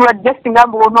yagenda simulwadde singa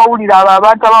n'owulira abo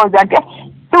abantu abawoza nti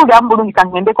siwulira bulungi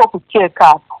kangendeko ku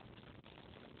check-up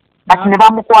kati ne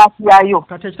bamukwatirayo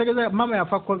kati ekitegeeza maama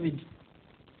yafa covid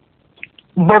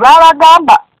bwe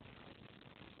babagamba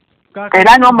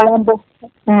era n'omulambo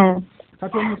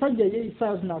kati omusajja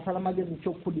yeeyisaazi n'asala magezi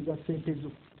ky'okukuliza sente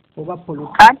zo oba polo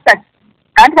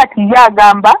kanti kati ye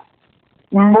agamba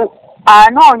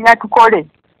anoonya tukole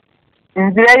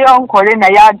nzireyo nkole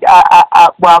naye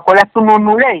bw'akola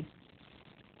tununule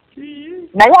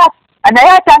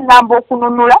naye atangamba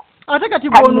okununula ate kati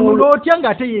bw'onunula otya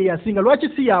ng'ate ye yasinga lwaki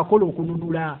si yakola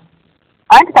okununula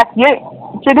anti kati ye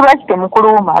kiriba kite mukulu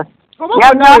w'omaaso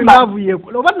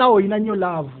oba nawe olina nnyo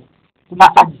laavu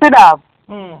siraavu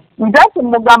nze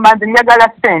kimugamba nze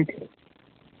njagala sente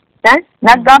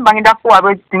naggamba ngenda kuwa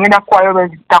lwekiti ngenda kuwayo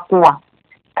lwezitakuwa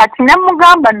kati ne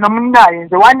mugamba nno munnaayo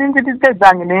nze wandinziriza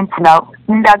ezange nenfuna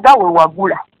ndaga we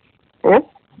wagula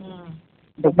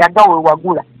ndaga we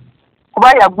wagula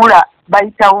kuba yagula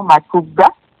bayitawo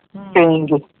matugga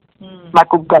kenge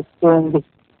matugga kenge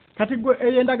kati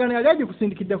gwe endagano yali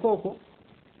agikusindikiddeko okwo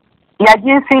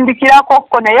yaginsindikirako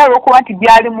okko naye olwokuba nti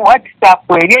byali mu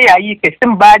whatsapp eri eyayiika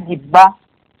essimu baagibba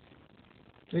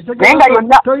naye nga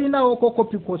yonna tolinawo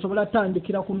kokopi kwosobola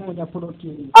tandikira kunoonya poloti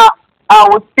eyo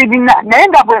awo sirina naye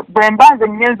nga bwe mbanze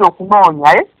nyenza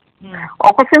okunoonya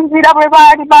okusinziira bwe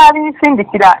baali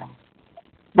babinsindikira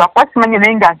lwakuba simanyi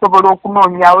naye nga nsobola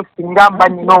okunoonyawo singa mba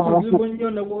nina omuntu nnyo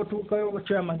ne bw'otuukayo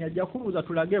chairman ajja kubuuza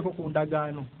tulageeko ku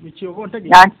ndagaano biki oba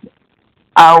ontegeera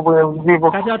awo bwe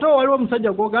buzibu kati ate waliwo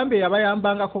omusajja gw'ogambye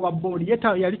yabayambangako ba booli ye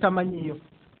yali tamanyiyo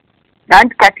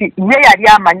anti kati ye yali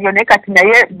amanyiyo naye kati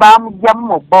naye baamuggyamu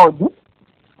mu boodi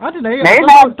anti naye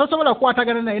tosobola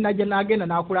kukwatagana naye najja n'agenda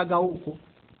n'akulagawo okwo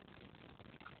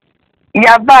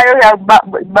yavaayo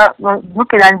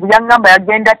jukira nti yaŋŋamba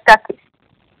yagenda ttake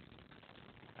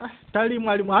tali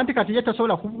mwalimu anti kati ye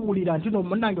tasobola kubuulira nti no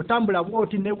munnange otambula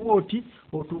bwoti ne bwoti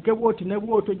otuuke bwoti ne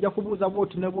bwoti ojja kubuuza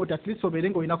bwoti ne bwoti at least obeere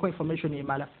ng'olinako information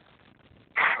emala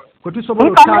kwe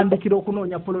tusobola otandikira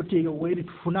okunoonya poloti eyo weeri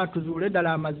tufuna tuzuule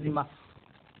ddala amazima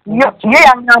ye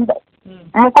yaŋŋamba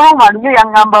mukulu mwalu ye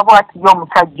yaŋŋamba bwati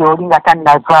y'omusajja oli nga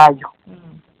tannavaayo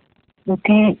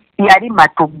nti yali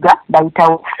matugga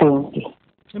bayitawo senge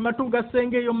ematugga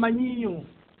senge eyo manyiyo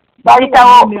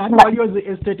bayitawo waliyo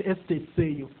estate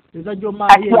eyo eza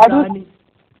gy'omaali ezaani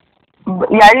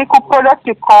yali ku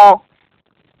political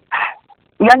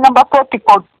yaŋŋamba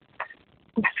political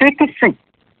CTC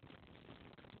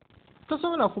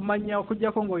tosobola kumanya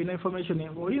okujjako ng'olina information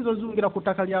oyinza ozungira ku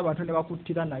ttaka ly'abantu ne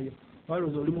bakuttira nayo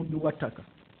walooza oli muddu wa ttaka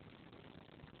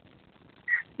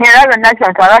era byonna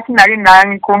kyonto alwaki nali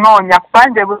nani kunoonya kuba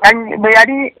nze bwe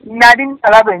yali nali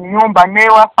nalaba ennyumba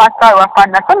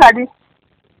newafaanana so nali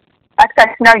ati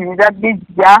kati sinayinza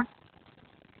bijja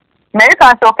naye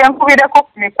kansooke nkubireko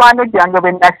ku mikwano gyange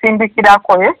bwe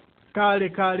nasindikirako kale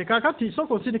kakati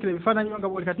sooka osindikira ebifaananyi nga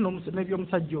bwoli kati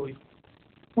n'ebyomusajja oyo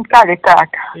kale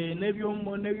taata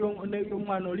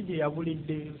n'ebyomwana oli gye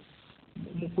yabulidde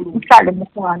mukulu kale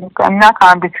mukwano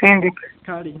kannakambisindike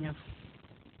kale nya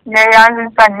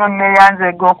neyanziza nnyo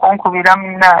neyanzega okunkubira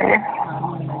munnaaye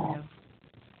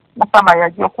mukama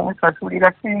yajja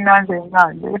okumusasulira sirina nze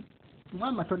nange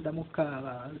mwama toddamu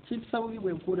kukaaba kimpisa bubi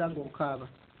bwe nkuula ng'okaaba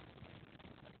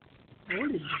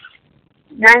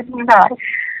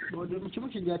owulidde mu kimu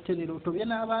kijatterera otobye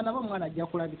n'abaana b'omwana ajja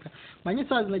kulabika manyi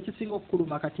saa zino ekisinga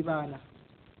okukuluma kati baana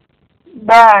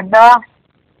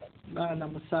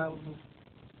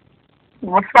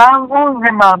musanvu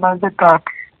nze maama nze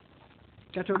taata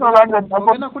kati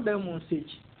ogenda kuddayo mu nsi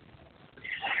eki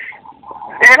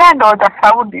era ndowooza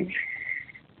Saudi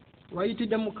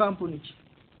wayitidde mu kampuni ki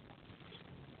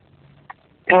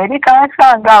eri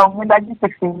kansanga omunda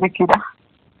gikusimbikira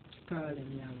kale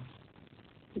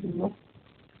nyama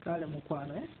kale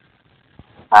mukwano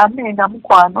amina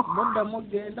mukwano mudda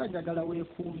mugenda njagala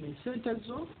weekuume sente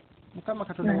zo mukama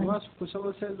katonda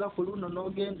bw'akusobozesezza ku luno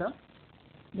n'ogenda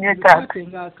ate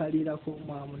ng'akalirako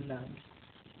omwamu nange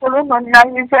luno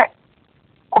nayize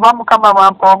kuba mukama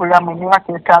bampa obulamu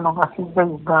emyaka 5 nga sizze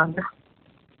Uganda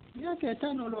myaka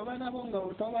 5 olwo abaana bo nga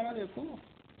otobalabeko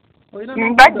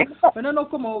olina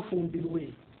n'okukomawo ofumbirwe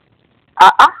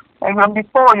ebyo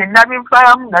mbikooye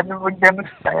nabivaamu nabivuddemu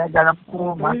kitayagala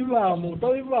kuuma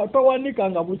towanika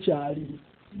nga bukyali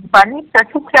mpanika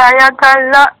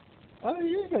kikyayagala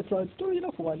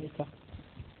tulina kuwanika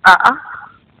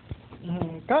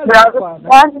kale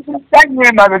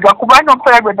emabega kubanga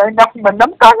omukola gwe nalina kuba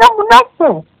namutanga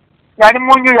munaku yali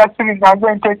mu nju yasiri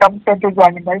nange nteeka mu sente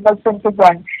zange nalina sente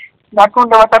zange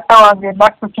natunda watata wange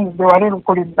masukize wali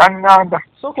lukuli naŋŋanda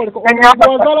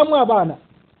wazaalamu abaana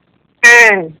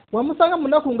wamusanga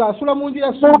munaku ng'asula mu nju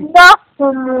yasuli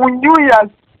munaku mu nju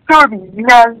yasuli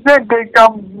nanze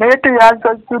nteekamu naye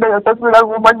teyansasula yasasula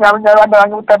kumanyamanya abaana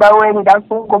bange butabaweerera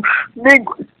kungo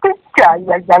nigo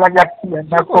sikyayagala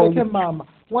gakiyanako maama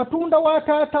watunda wa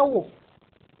taatawo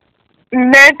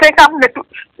neteekamu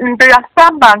nte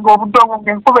yasambanga obudongo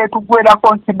ng'enkuba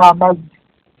etugwerako nkima amazzi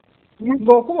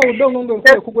ng'okuba obudongo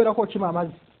ng'enkuba ekugwerako kima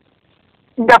amazzi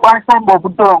nga bwasamba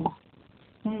obudongo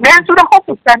nensulako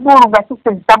ku tanuulu nga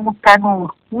tusensa mu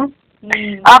tanuulu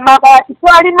amabaati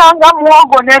twalimanga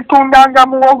muwogo netundanga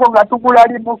muwogo nga tugula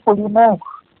limu ku limu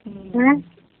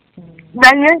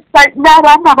naye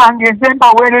n'abaana bange nze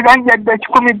mbaweerera njadde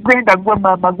 10 gwenda gwe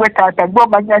maama gwe taata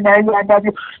gw'omanya naye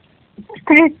yanabyo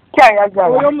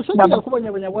sikyayagala oyo omusajja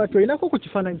yakubonyabonya bwati olinako ku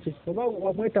kifaananyi kye oba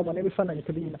wamwetamwa n'ebifaananyi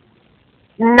tebirina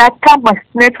natamwa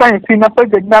n'ekifaananyi kirinako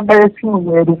ze ennamba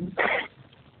y'essimu yeerimu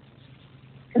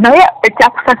naye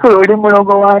ekyakusasula oli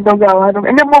mulogo wandoga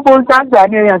wandoga ne mubuuza nti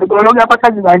ani eyandoga ologa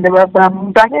abakazi bande bavaamu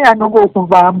nti ani eyanoga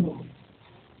okuvaamu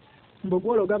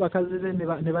mbogwologa abakazi be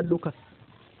ne badduka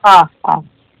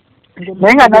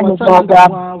naye nga nange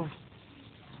gwagamba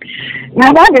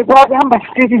nabange gwagamba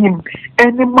sirimu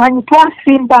emimwanyi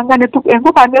twasimbanga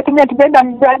enkuba netumye tugenda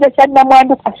mu kibanja kya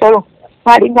Namwandu Kasolo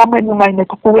twalingamu emimwanyi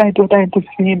netukubula netweta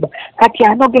netusimba kati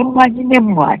anoga emimwanyi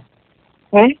n'emmwanyi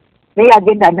naye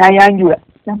agenda n'ayanjula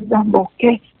namugamba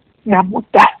oke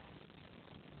namuta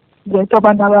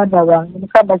ngetaba n'abaana bange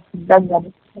mukama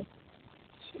kiddannyamu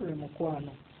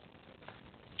mukwano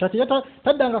kati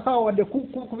taddanga kawa wadde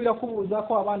kubira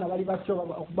kubuuzaako abaana bali batyo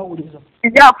okubawuliza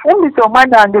yafumbisa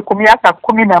omwana wange ku myaka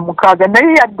 16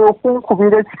 naye yadde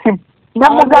okunkubira essimu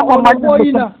namugamba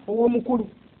omwana ow'omukulu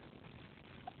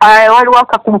waliwo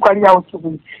akakulu kali awo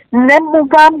kibuli ne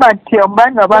mugamba nti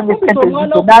omwana bange sente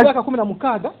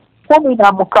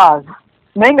 16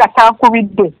 naye nga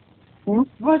tankubidde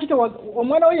lwaki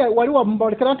omwana we wali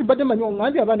wamubalekera nti badde manyi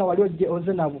oŋŋambye abaana wali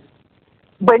oze nabo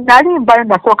bwe nali mbayo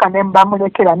nasooka ne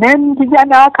mbamulekera ne njija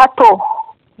n'akato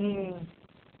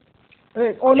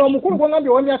ono omukulu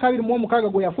gw'oŋŋambye ow'emyaka 26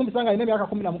 gwe yafumbisa nga alina emyaka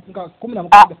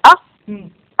 16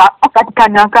 kati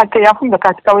kanakake yafunga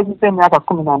kati kaweziza emyaka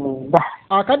 19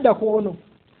 akadda ku ono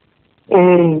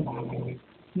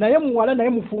naye muwala naye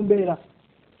mufumbeera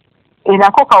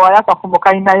erako kawala akafumbo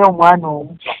kalinayo omwana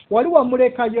omu wali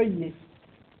wamulekayo ye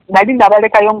nali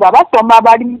nabalekayo nga basoma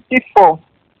bali mu kifo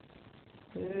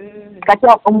kati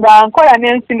nga nkola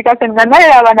n'ensindika nga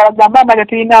naye abaana bagamba amale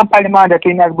tulina mpale mawanda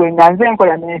tulina lugwe nga nze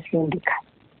nkola n'ensindika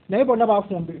naye bonna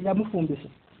yamufumbisa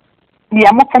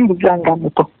yamufumbiza nga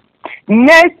muto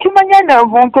nekimanya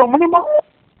nobuntu omulimu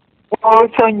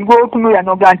osonyi gw'otunula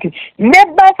noga nti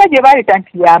nebbaasa gye baleeta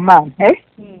nti y'amaani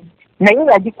naye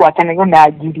yagikwata nayo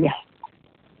n'agirya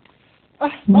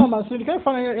maama nsindika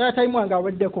ebifaananyi yatayimu wange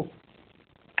aweddeko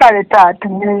kale taata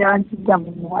nyo yanjija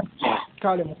muwala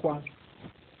kale mukwano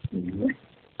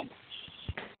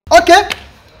okay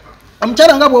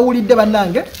omukyala nga bw'owulidde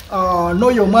bannange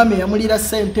n'oyo omwami yamulira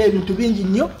ssente ebintu bingi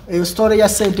nnyo eyo story ya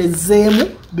ssente zeemu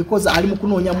because ali mu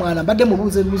kunoonya mwana mbadde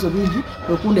mubuuza ebibuuzo bingi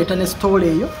okundeeta ne story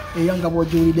eyo nga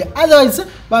bw'ogiwulidde otherwise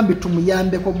bambi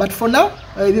tumuyambeko but for now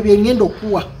ebyo byengenda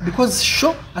okuwa because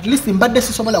sure at least mbadde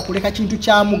sisobola kuleka kintu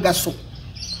kya mugaso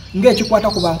ng'ekikwata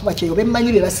ku Bankuba Kyeyo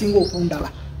bemmanyi be basinga okundaba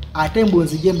ate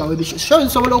mbunzije mbawe bisho sure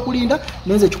nsobola okulinda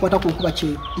nenze ekikwata ku Bankuba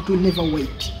Kyeyo it will never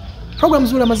wait. Program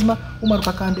zula mazima Umar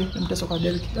Kakande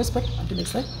Atabukidde. Respect until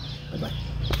next time. Bye bye.